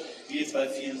so, wie jetzt bei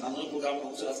vielen anderen Programmen,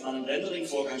 wo zuerst mal ein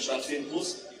Rendering-Vorgang stattfinden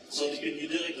muss, sondern ich bin hier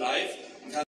direkt live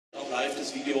und kann auch live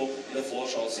das Video in der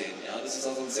Vorschau sehen. Ja, das ist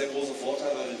also ein sehr großer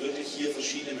Vorteil, weil wir wirklich hier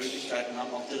verschiedene Möglichkeiten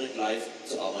haben, auch direkt live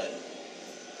zu arbeiten.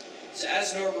 So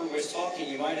as Norbert was talking,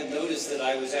 you might have noticed that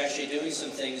I was actually doing some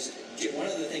things. One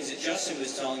of the things that Justin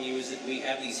was telling you is that we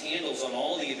have these handles on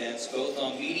all the events, both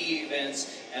on media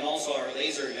events and also our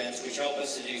laser events, which help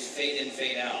us to do fade in,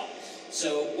 fade out.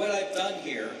 So what I've done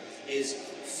here is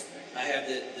I have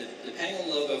the Pangolin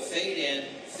logo fade in,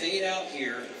 fade out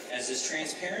here. As this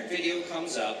transparent video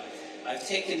comes up, I've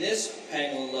taken this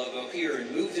Pangolin logo here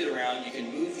and moved it around. You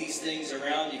can move these things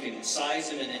around. You can size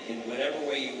them in whatever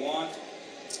way you want.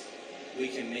 We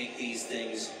can make these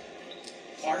things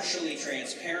partially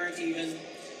transparent even.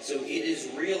 So it is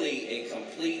really a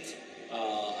complete,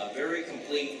 a very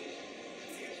complete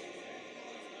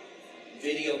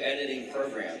video editing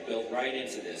program built right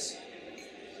into this.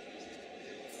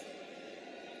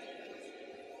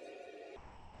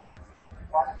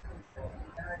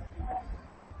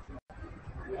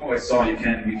 Oh, I saw you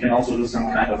can also do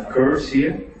some kind of curves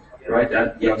here, right?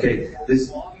 That, yeah, okay.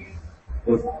 This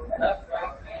with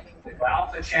the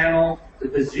alpha channel, the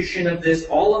position of this,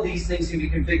 all of these things can be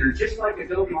configured just like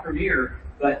Adobe Premiere.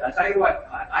 But I tell you what,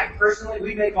 I personally,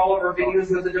 we make all of our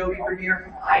videos with Adobe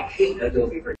Premiere. I hate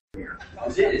Adobe Premiere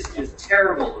because it is just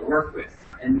terrible to work with.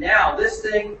 And now this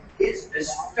thing is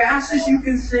as fast as you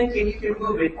can think and you can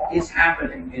move it, it's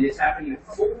happening, and it's happening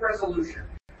at full resolution.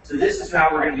 So this is how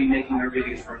we're going to be making our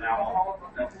videos from now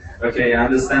on. Okay, I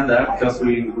understand that because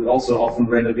we also often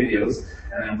render videos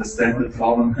and I understand the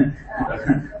problem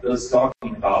that was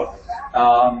talking about.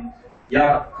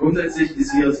 Ja, grundsätzlich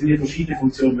sind hier verschiedene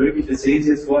Funktionen möglich. Wir sehen es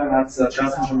jetzt vorher, hat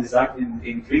Justin schon gesagt,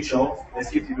 in QuickShow. Es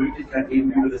gibt die Möglichkeit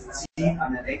eben über das Ziehen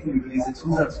an den Ecken, über diese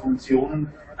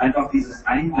Zusatzfunktionen, einfach dieses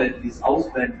Einblenden, dieses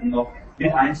Ausblenden noch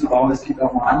mit einzubauen. Es gibt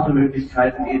auch noch andere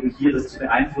Möglichkeiten, eben hier das zu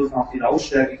beeinflussen. Auch die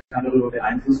Lautstärke kann darüber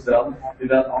beeinflusst werden. Wir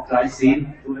werden auch gleich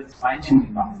sehen, wo wir das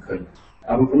Feintuning machen können.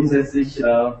 Aber grundsätzlich,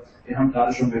 wir haben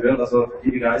gerade schon gehört, also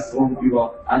die Begeisterung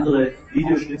über andere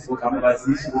Videoschnittprogramme war jetzt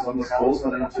nicht so besonders groß,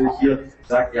 weil er natürlich hier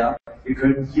sagt, ja, wir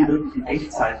können hier wirklich in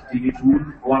Echtzeit Dinge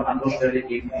tun, wo an anderer Stelle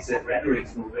eben diese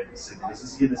Renderings notwendig sind. Das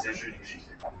ist hier eine sehr schöne Geschichte.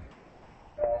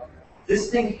 This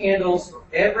thing handles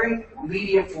every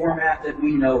media format that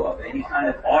we know of, any kind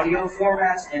of audio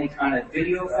formats, any kind of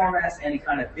video formats, any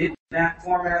kind of bitmap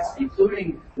formats,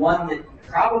 including one that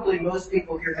probably most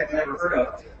people here have never heard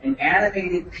of, an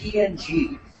animated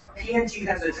PNG. PNG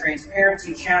has a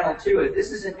transparency channel to it.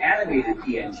 This is an animated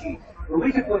PNG, where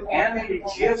we can put animated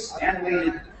GIFs,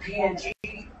 animated PNG,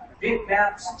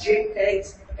 bitmaps,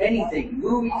 JPEGs, anything,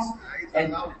 movies,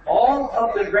 and all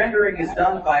of the rendering is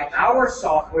done by our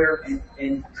software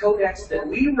and codecs that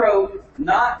we wrote,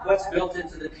 not what's built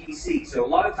into the PC. So a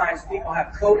lot of times people have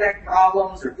codec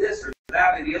problems or this or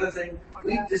that or the other thing.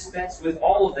 We've dispensed with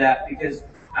all of that because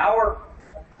our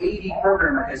AD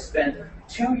programmer has spent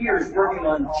 2 years working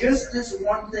on just this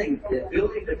one thing, the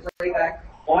ability to play back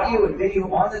audio and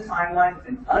video on the timeline,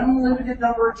 an unlimited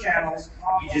number of channels.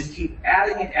 You just keep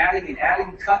adding and adding and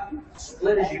adding, cut and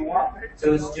split as you want.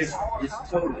 So it's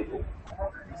totally cool.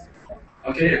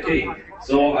 Okay.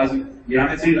 So, also wir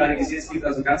haben jetzt hier gerade gesehen, es gibt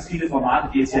also ganz viele Formate,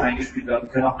 die jetzt hier eingespielt werden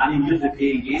können, auch animierte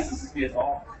PNGs. Das ist mir jetzt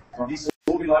auch noch nicht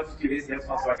so geläufig gewesen. Ich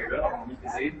habe es zwar gehört, aber noch nicht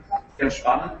gesehen. Ganz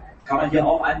spannend. Kann man hier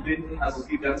auch einbinden. Also es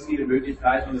gibt ganz viele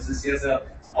Möglichkeiten und es ist sehr, sehr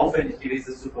aufwendig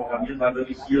gewesen, das zu programmieren, weil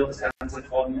wirklich hier das Ganze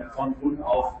von Grund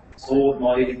auf so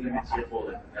neu implementiert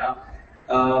wurde. Ja.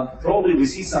 Probably we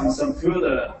see some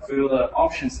further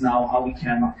options now how we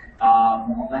can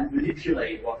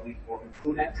manipulate what we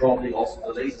put in, probably also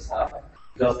the laser stuff.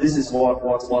 Because this is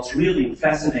what's really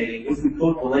fascinating. If we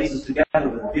put the lasers together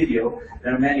with the video,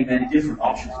 there are many different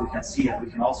options we can see, and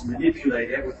we can also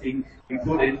manipulate everything we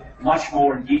put in much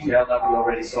more in detail than we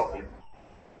already saw here.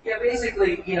 Yeah,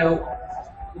 basically, you know,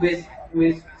 with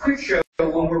QuickShow,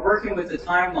 when we're working with the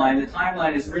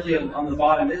timeline is really on the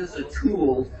bottom. It is a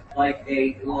tool like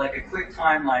a quick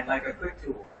timeline, like a quick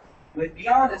tool. With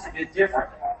Beyond, it's a bit different.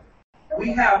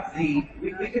 We have we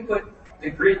can put the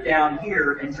grid down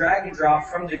here and drag and drop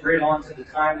from the grid onto the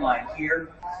timeline here.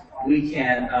 We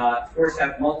can, of course,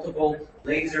 have multiple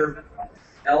laser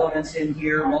elements in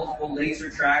here, multiple laser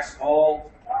tracks,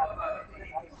 all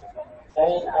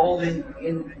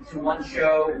into one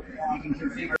show. You can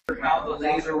configure how the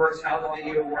laser works, how the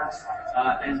video works,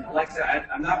 and like I said,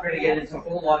 I'm not going to get into a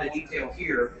whole lot of detail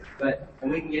here,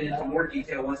 and we can get into more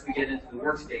detail once we get into the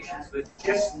workstations. But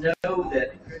just know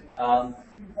that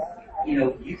you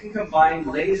know, you can combine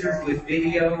lasers with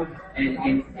video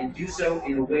and do so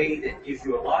in a way that gives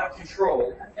you a lot of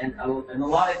control and a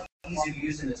lot of ease of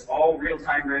use, and it's all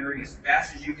real-time rendering as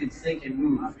fast as you can think and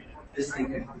move. This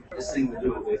thing will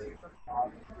do it with you.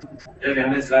 Ja, wir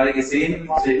haben jetzt gerade gesehen,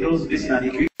 wir erinnern uns ein bisschen an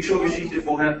die QuickShow-Geschichte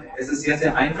vorher. Es ist sehr,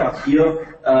 sehr einfach hier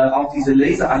auch diese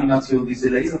Laser-Animation, diese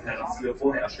Laser-Patterns, die wir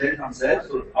vorher erstellt haben, selbst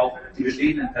und auch die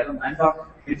bestehenden Patterns einfach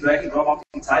mit Drag and Drop auf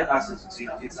die Zeitachse zu ziehen,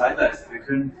 auf die Zeitleiste. Wir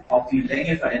können auch die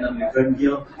Länge verändern, wir können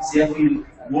hier sehr viel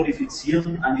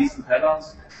modifizieren an diesen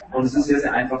Patterns und es ist sehr,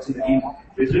 sehr einfach zu bedienen.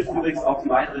 Betrifft übrigens auch die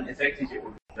weiteren Effekte hier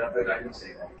unten, werden wir gleich noch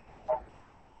sehen.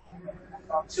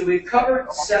 So we've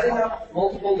covered setting up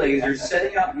multiple lasers,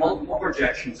 setting up multiple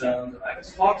projection zones.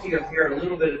 I've talked to you here a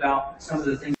little bit about some of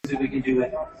the things that we can do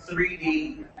with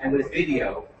 3D and with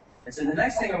video. And so the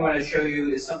next thing I want to show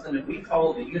you is something that we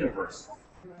call the universe.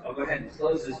 I'll go ahead and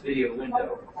close this video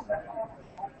window.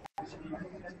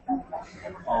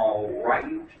 All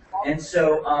right. And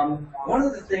so one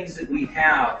of the things that we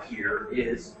have here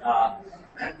is,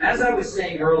 as I was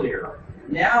saying earlier,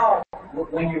 now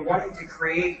when you're wanting to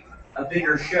create a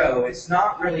bigger show, it's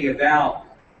not really about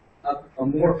a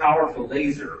more powerful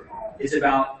laser. It's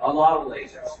about a lot of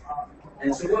lasers.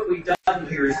 And so what we've done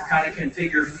here is kind of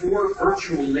configure 4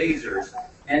 virtual lasers.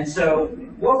 And so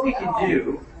what we can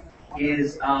do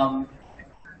is, I'll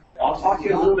talk to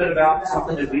you a little bit about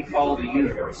something that we call the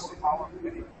universe.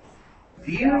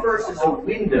 The universe is a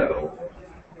window.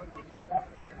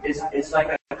 It's like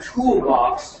a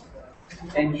toolbox,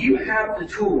 and you have the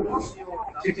tools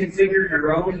to configure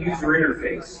your own user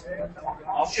interface.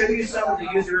 I'll show you some of the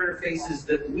user interfaces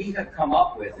that we have come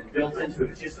up with and built into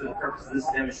it just for the purpose of this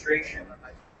demonstration.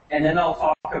 And then I'll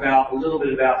talk about a little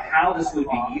bit about how this would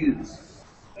be used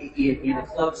in a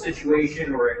club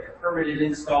situation or a permanent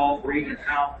install, or even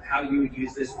how you would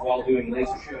use this while doing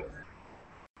laser shows.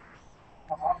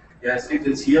 Ja, es gibt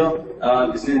jetzt hier,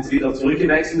 wir sind jetzt wieder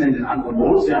zurückgewechselt in den anderen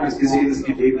Modus. Wir haben jetzt gesehen, es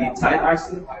gibt eben die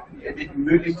Zeitachsen mit die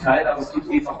Möglichkeit, aber es gibt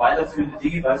eben auch weiterführende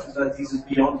Dinge, beispielsweise dieses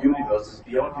Beyond Universe. Das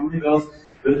Beyond Universe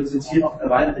wird uns jetzt hier noch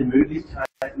erweiterte Möglichkeiten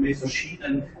mit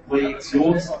verschiedenen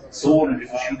Projektionszonen, mit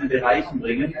verschiedenen Bereichen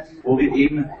bringen, wo wir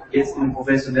eben jetzt im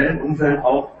professionellen Umfeld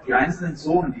auch die einzelnen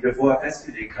Zonen, die wir vorher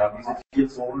festgelegt haben, diese 4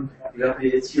 Zonen, die werden wir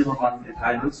jetzt hier nochmal im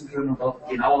Detail nutzen können und dort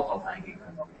genauer drauf eingehen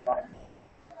können.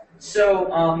 So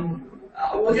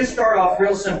we'll just start off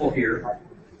real simple here.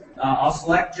 I'll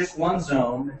select just one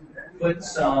zone, put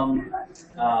some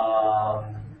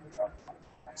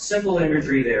simple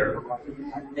imagery there,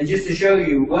 and just to show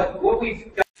you what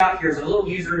we've got here is a little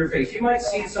user interface. You might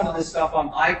see some of this stuff on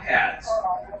iPads,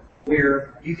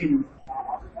 where you can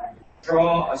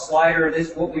draw a slider.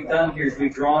 What we've done here is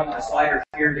we've drawn a slider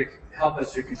here to help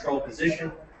us to control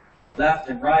position, left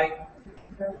and right.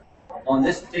 On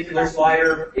this particular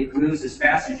slider, it moves as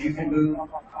fast as you can move.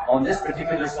 On this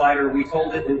particular slider, we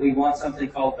told it that we want something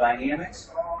called dynamics.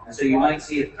 And so you might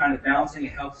see it kind of bouncing.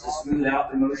 It helps to smooth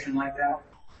out the motion like that.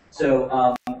 So,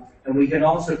 and we can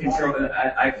also control,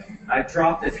 I've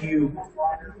dropped a few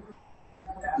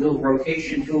little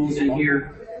rotation tools in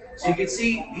here. So you can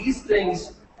see these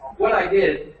things, what I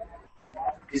did,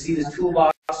 you see this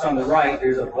toolbox on the right,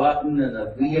 there's a button and a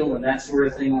wheel and that sort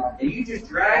of thing, and you just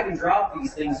drag and drop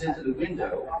these things into the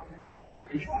window,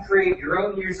 and you can create your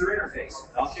own user interface.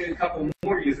 I'll show you a couple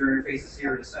more user interfaces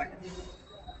here in a second.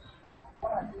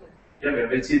 Ja, wir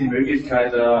haben jetzt hier die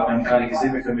Möglichkeit, wir haben gerade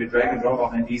gesehen, wir können mit Drag and Drop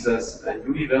auch in dieses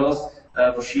Universe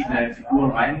verschiedene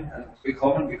Figuren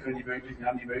reinbekommen. Wir können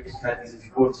haben die Möglichkeit, diese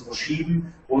Figuren zu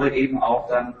verschieben oder eben auch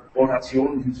dann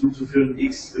Rotationen hinzuzuführen,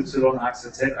 X,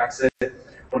 Y-Achse, Z-Achse,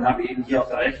 und haben eben hier auf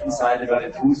der rechten Seite bei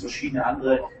den Tools verschiedene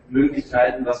andere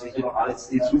Möglichkeiten, was wir hier noch alles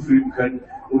hinzufügen können,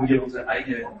 um hier unsere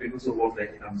eigene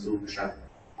Benutzeroberfläche dann zu gestalten.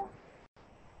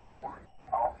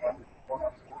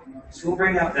 So we'll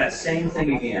bring up that same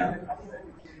thing again,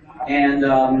 and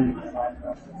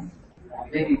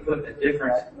maybe put a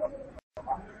different,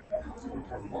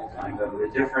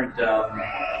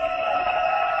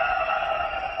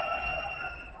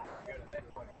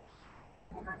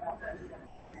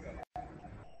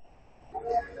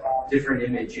 different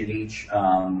image in each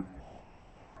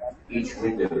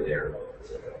window there.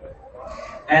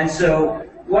 And so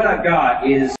what I've got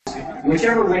is,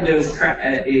 whichever window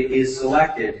is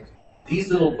selected, these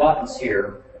little buttons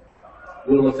here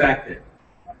will affect it.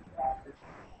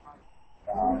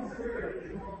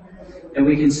 And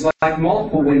we can select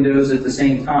multiple windows at the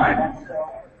same time.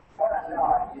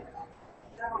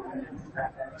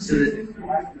 So that,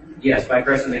 yes, by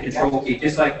pressing the control key,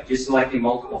 just like just selecting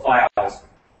multiple files.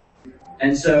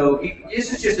 And so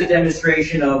this is just a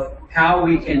demonstration of how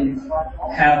we can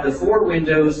have the 4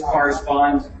 windows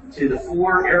correspond to the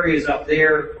 4 areas up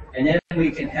there, and then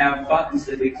we can have buttons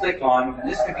that we click on. And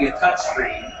this could be a touch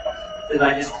screen that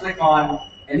I just click on,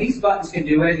 And these buttons can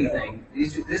do anything.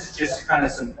 This is just kind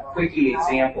of some quickie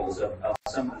examples of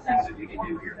some of the things that we can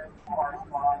do here.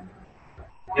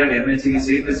 Ja, wir haben jetzt hier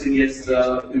gesehen, wir sind jetzt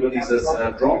über dieses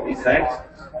Drop-Effekt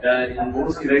in den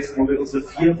Modus gewechselt, wo wir unsere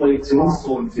 4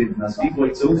 Projektionszonen finden. Also die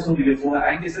Projektionszonen, die wir vorher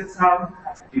eingesetzt haben,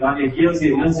 die waren ja hier, Sie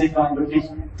erinnern sich, waren wirklich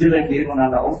direkt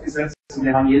nebeneinander aufgesetzt. Und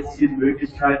wir haben jetzt hier die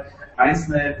Möglichkeit,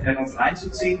 einzelne Panels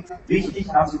reinzuziehen. Wichtig,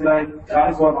 haben Sie vielleicht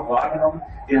gerade vorher noch wahrgenommen,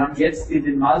 wir haben jetzt in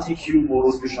den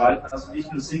Multi-Queue-Modus geschaltet, also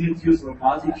nicht nur Single-Queue, sondern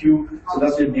Multi-Queue,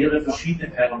 sodass wir mehrere verschiedene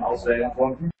Panels auswählen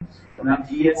konnten und haben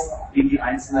die jetzt in die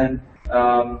einzelnen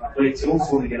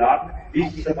Projektionszonen geladen.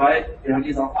 Wichtig dabei, wir haben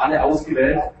jetzt auch alle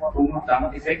ausgewählt, um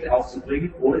dann Effekte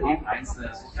aufzubringen oder eben einzelne.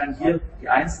 Also ich kann hier die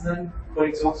einzelnen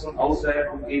Projektionszonen auswählen,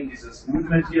 um eben dieses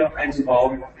Movement hier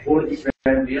einzubauen, oder ich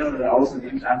wähle mehrere aus,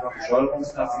 indem ich einfach die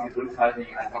Steuerungstaste gedrückt halte,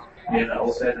 ich einfach mehrere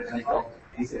auswähle, dann kann ich auch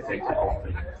diese Effekte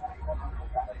aufbringen.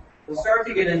 We'll start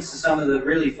to get into some of the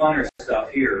really funner stuff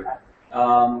here.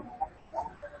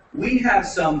 We have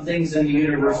some things in the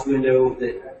universe window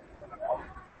that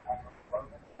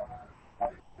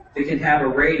can have a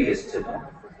radius to them.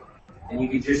 And you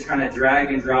can just kind of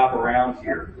drag and drop around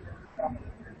here.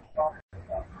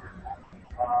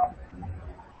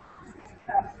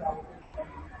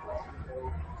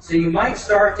 So you might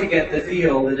start to get the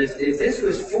feel that if this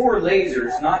was 4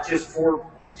 lasers, not just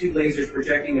 2 lasers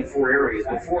projecting in 4 areas,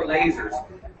 but 4 lasers,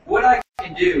 what I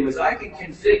can do is I can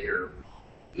configure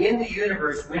in the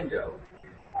universe window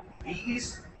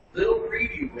these little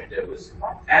preview windows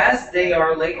as they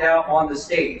are laid out on the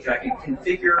stage. I can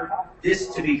configure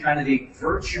this to be kind of the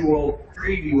virtual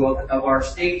preview of our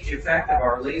stage effect, of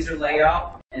our laser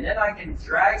layout, and then I can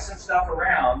drag some stuff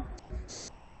around,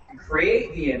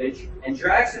 create the image, and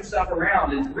drag some stuff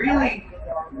around and really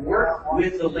work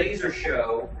with the laser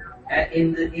show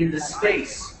in the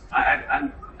space.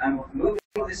 I'm moving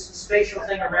this spatial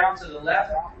thing around to the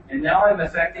left, and now I'm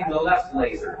affecting the left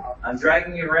laser. I'm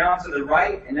dragging it around to the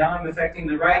right, and now I'm affecting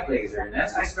the right laser. And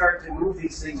as I start to move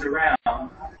these things around,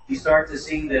 you start to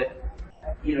see that,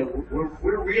 you know,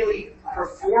 we're really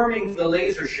performing the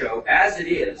laser show as it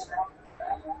is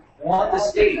on the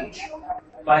stage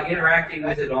by interacting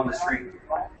with it on the screen.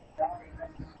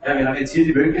 Ja, wir haben jetzt hier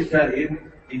die Möglichkeit,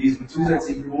 eben in diesem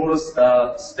zusätzlichen Modus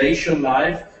Spatial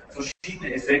Live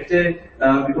verschiedene Effekte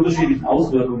mit unterschiedlichen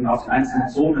Auswirkungen auf die einzelnen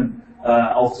Zonen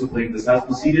aufzubringen. Das heißt,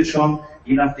 man sieht jetzt schon,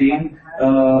 je nachdem,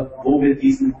 wo wir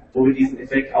diesen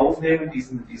Effekt aufnehmen,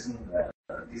 diesen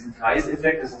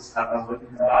Kreiseffekt, das ist also wirklich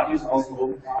ein Radius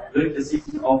außenrum, wirkt es sich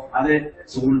auf alle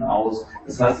Zonen aus.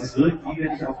 Das heißt, es wirkt wie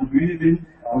wenn ich auf der Bühne bin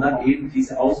und dann eben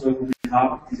diese Auswirkungen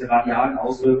habe, diese radialen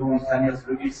Auswirkungen. Ich kann jetzt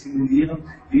wirklich simulieren,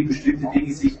 wie bestimmte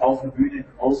Dinge sich auf der Bühne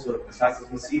auswirken. Das heißt, dass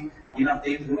man sieht, je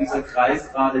nachdem, wo dieser Kreis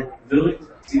gerade wirkt,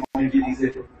 sieht man hier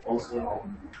diese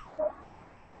Auswirkungen.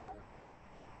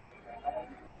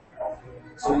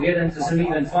 So we'll get into some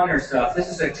even funner stuff.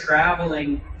 This is a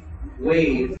traveling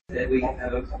wave that we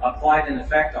have applied an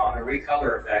effect on, a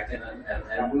recolor effect, and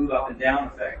a move up and down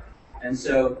effect. And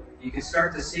so you can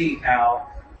start to see how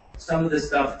some of this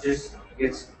stuff just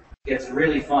gets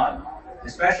really fun.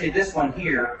 Especially this one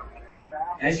here,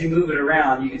 as you move it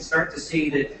around, you can start to see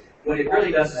that what it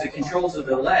really does is it controls a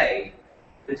delay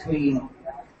between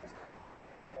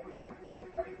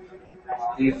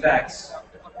the effects.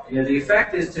 You know, the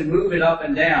effect is to move it up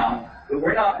and down, but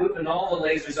we're not moving all the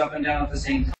lasers up and down at the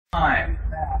same time.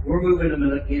 We're moving them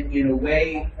in a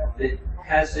way that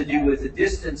has to do with the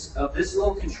distance of this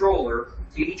little controller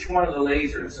to each one of the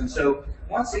lasers. And so,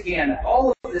 once again,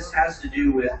 all of this has to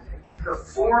do with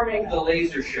performing the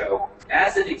laser show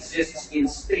as it exists in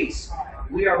space.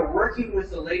 We are working with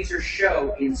the laser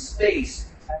show in space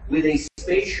with a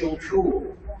spatial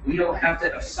tool. We don't have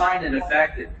to assign an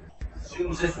effect that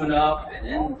zooms this one up, and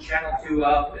then channel 2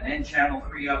 up, and then channel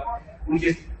 3 up. We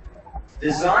just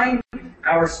design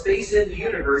our space in the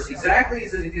universe exactly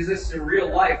as it exists in real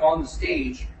life on the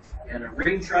stage, and a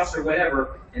ring truss or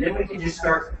whatever, and then we can just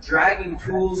start dragging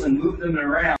tools and move them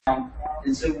around.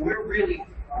 And so we're really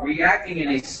reacting in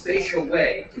a spatial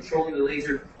way, controlling the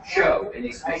laser show in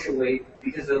a spatial way,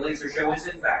 because the laser show is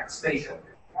in fact spatial.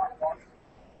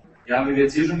 Ja, wie wir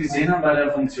jetzt hier schon gesehen haben bei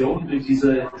der Funktion, durch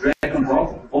diese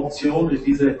Drag-and-Drop-Option, durch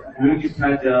diese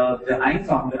Möglichkeit der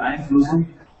einfachen Beeinflussung,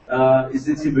 ist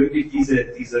jetzt hier möglich,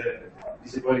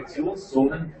 diese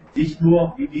Projektionszonen nicht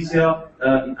nur wie bisher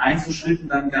in Einzelschritten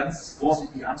dann ganz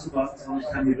vorsichtig anzupassen, sondern ich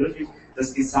kann hier wirklich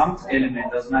das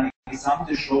Gesamtelement, also meine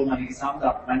gesamte Show, meinen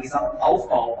gesamten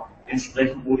Aufbau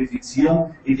entsprechend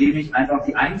modifizieren, indem ich einfach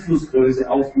die Einflussgröße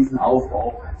auf diesen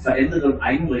Aufbau verändere und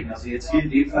einbringe. Also jetzt hier in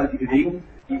dem Fall die Bewegung,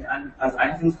 die ich als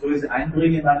Einflussgröße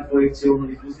einbringe in meine Projektion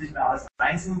und ich muss nicht mehr alles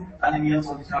einzeln animieren,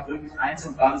 sondern ich habe wirklich ein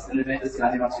zentrales Element, das die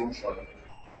Animation steuert.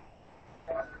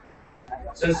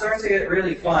 So it starts to get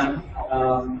really fun.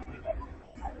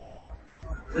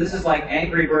 This is like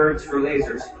Angry Birds for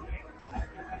lasers.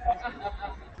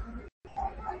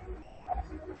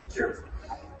 Sure.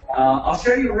 I'll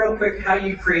show you real quick how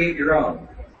you create your own.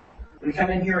 We come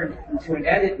in here into an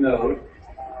edit mode.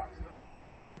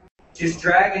 Just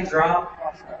drag and drop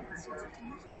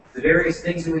the various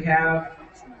things that we have,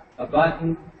 a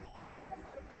button,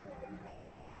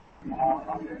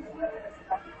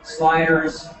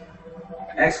 sliders,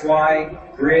 X, Y,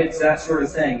 grids, that sort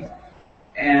of thing.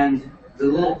 And the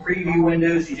little preview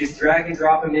windows, you just drag and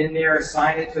drop them in there,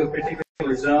 assign it to a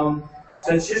particular zone.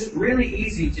 So it's just really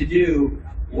easy to do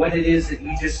what it is that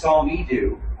you just saw me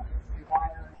do.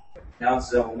 Now it's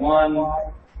zone 1,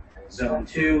 zone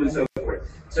 2, and so forth.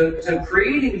 So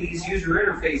creating these user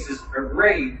interfaces are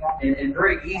great and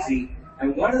very easy.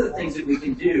 And one of the things that we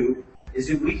can do is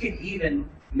that we can even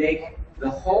make the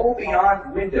whole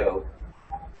Beyond window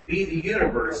be the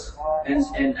universe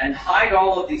and hide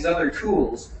all of these other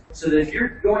tools so that if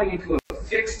you're going into a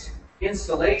fixed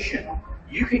installation,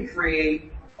 you can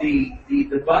create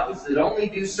the buttons that only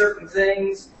do certain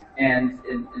things and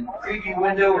preview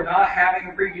window or not having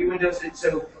a preview window.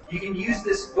 So you can use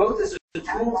this both as a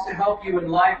tool to help you in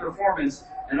live performance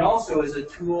and also as a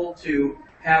tool to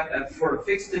have for a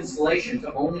fixed installation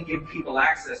to only give people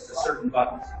access to certain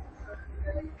buttons.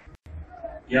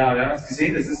 Ja, wir haben es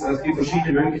gesehen, es gibt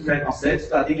verschiedene Möglichkeiten, auch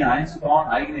selbst da Dinge einzubauen,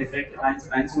 eigene Effekte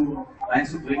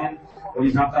einzubringen. Und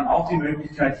ich habe dann auch die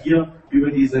Möglichkeit, hier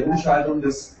über diese Umschaltung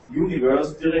des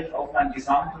Universe direkt auf meine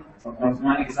gesamten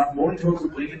Monitor zu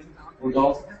bringen und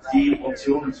dort die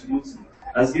Optionen zu nutzen.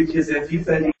 Also es gibt hier sehr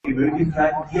vielfältige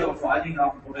Möglichkeiten, die aber vor allen Dingen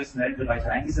auch im professionellen Bereich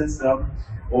eingesetzt werden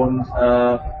und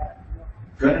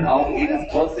können auch eben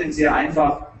trotzdem sehr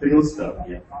einfach benutzt werden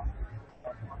hier.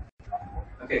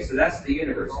 Okay, so that's the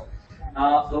universe.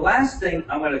 The last thing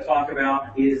I'm going to talk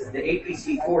about is the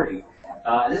APC40.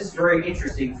 This is very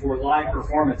interesting for live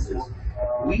performances.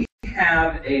 We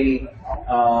have a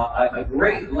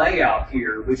great layout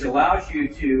here which allows you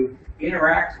to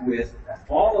interact with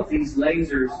all of these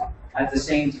lasers at the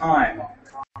same time.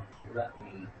 Let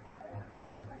me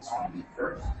see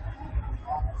first.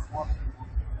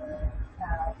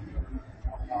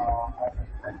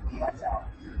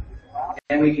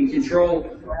 And we can control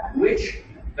which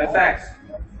effects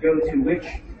go to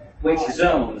which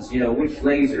zones, you know, which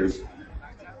lasers.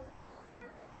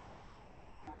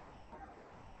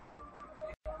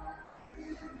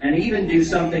 And even do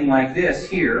something like this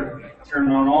here.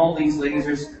 Turn on all these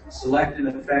lasers, select an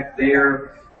effect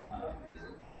there,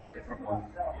 different one,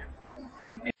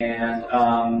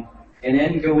 and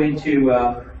then go into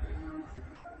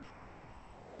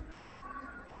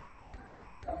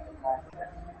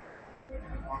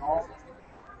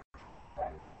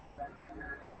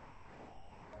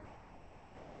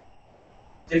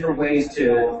different ways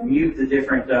to mute the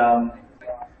different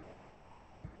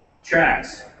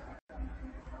tracks.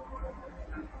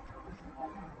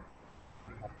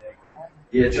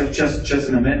 Yeah, just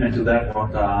an amendment to that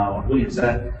what William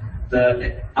said.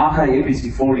 The Akai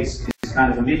APC40 is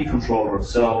kind of a MIDI controller,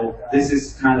 so this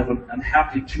is kind of a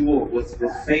haptic tool with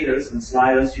faders and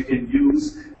sliders you can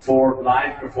use for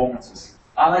live performances.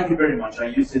 I like it very much. I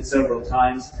used it several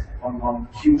times on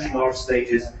huge, large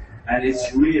stages, and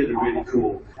it's really, really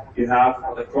cool. You have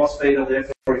a crossfader there,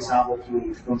 for example,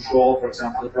 to control, for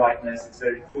example, the brightness. It's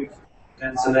very quick. You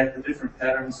can select the different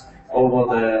patterns over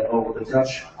the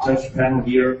touch panel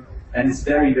here, and it's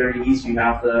very, very easy. You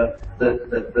have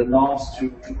the knobs to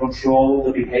control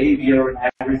the behavior and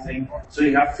everything. So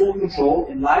you have full control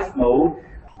in live mode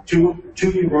to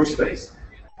your workspace.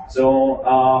 So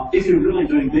if you're really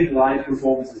doing big live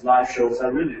performances, live shows, I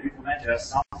really recommend to have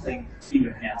something in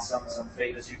your hands, some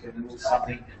faders you can move,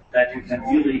 something that you can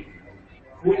really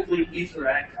quickly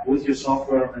interact with your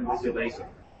software and with your laser.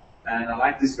 And I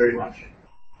like this very much.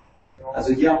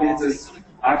 Also hier haben wir jetzt das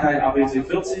Akai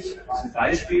ABC40, das ist ein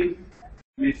Beispiel.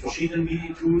 Mit verschiedenen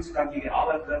MIDI-Tools kann hier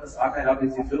gearbeitet werden. Das Akai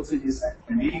ABC40 ist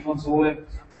eine MIDI-Konsole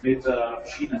mit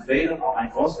verschiedenen Fadern, auch ein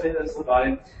Crossfader ist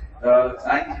dabei. Das ist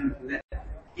eigentlich eine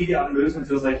ideale Lösung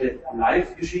für solche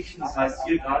Live-Geschichten. Das heißt,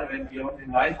 hier gerade, wenn wir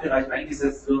im Live-Bereich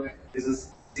eingesetzt wird, ist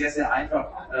es sehr, sehr einfach,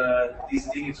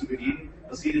 diese Dinge zu bedienen.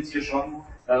 Das sieht jetzt hier schon,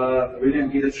 William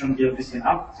geht jetzt schon hier ein bisschen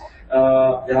ab.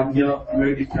 Wir haben hier die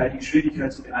Möglichkeit, die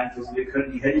Geschwindigkeit zu beeinflussen. Wir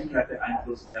können die Helligkeit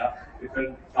beeinflussen. Ja? Wir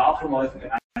können Farbverläufe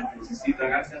beeinflussen. Es gibt da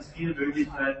ganz, ganz viele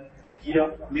Möglichkeiten,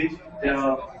 hier mit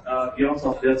der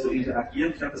Beyond-Software zu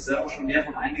interagieren. Ich habe das selber schon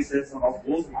mehrfach eingesetzt, auch auf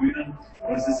großen Bühnen,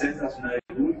 und es ist sensationell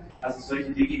gut. Also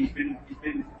solche Dinge, ich bin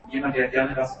jemand, der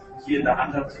gerne das hier in der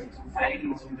Hand hat, zum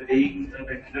Verengen, zum Bewegen,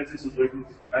 Knöpfe zu drücken,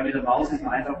 weil mit der Maus ist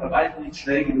man einfach bei weitem nicht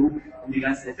schnell genug, um die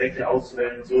ganzen Effekte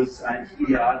auszuwählen. Und so ist es eigentlich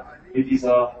ideal mit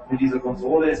dieser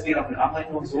Konsole. Es geht auch mit anderen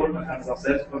Konsolen, man kann es auch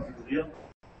selbst konfigurieren.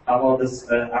 Aber das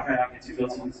AKG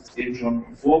GC40-System schon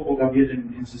vorprogrammiert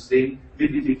im System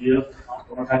mit integriert,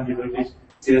 und man kann hier wirklich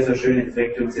sehr, sehr schöne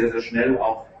Effekte und sehr, sehr schnell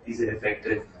auch diese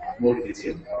Effekte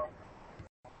modifizieren.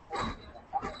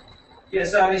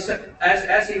 Yes, I mean, so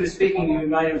as he was speaking, you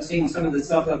might have seen some of the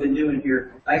stuff I've been doing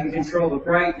here. I can control the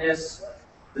brightness,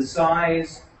 the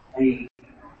size, the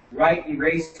right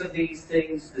erase of these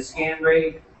things, the scan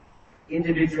rate,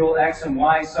 individual X and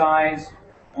Y size,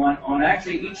 on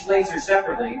actually each laser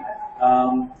separately,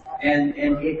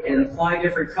 and apply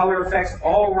different color effects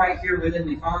all right here within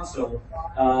the console.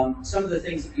 Some of the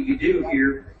things that you can do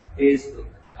here is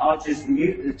I'll just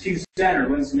mute the two center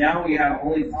ones. Now we have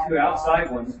only the two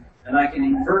outside ones, and I can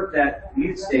invert that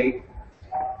mute state.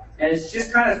 And it's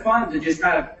just kind of fun to just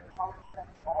kind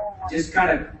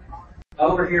of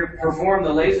over here perform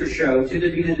the laser show to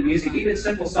the beat of the music. Even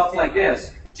simple stuff like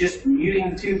this. Just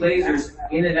muting two lasers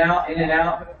in and out,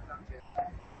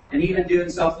 and even doing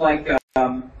stuff like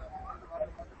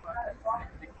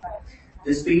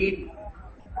the speed.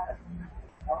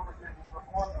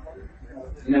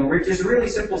 You know, we're just really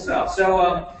simple stuff.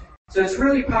 So it's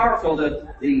really powerful, the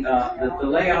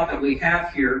layout that we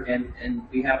have here, and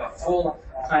we have a full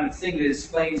kind of thing that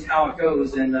explains how it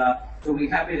goes, and we'll be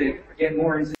happy to get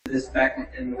more into this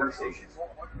back in the workstation.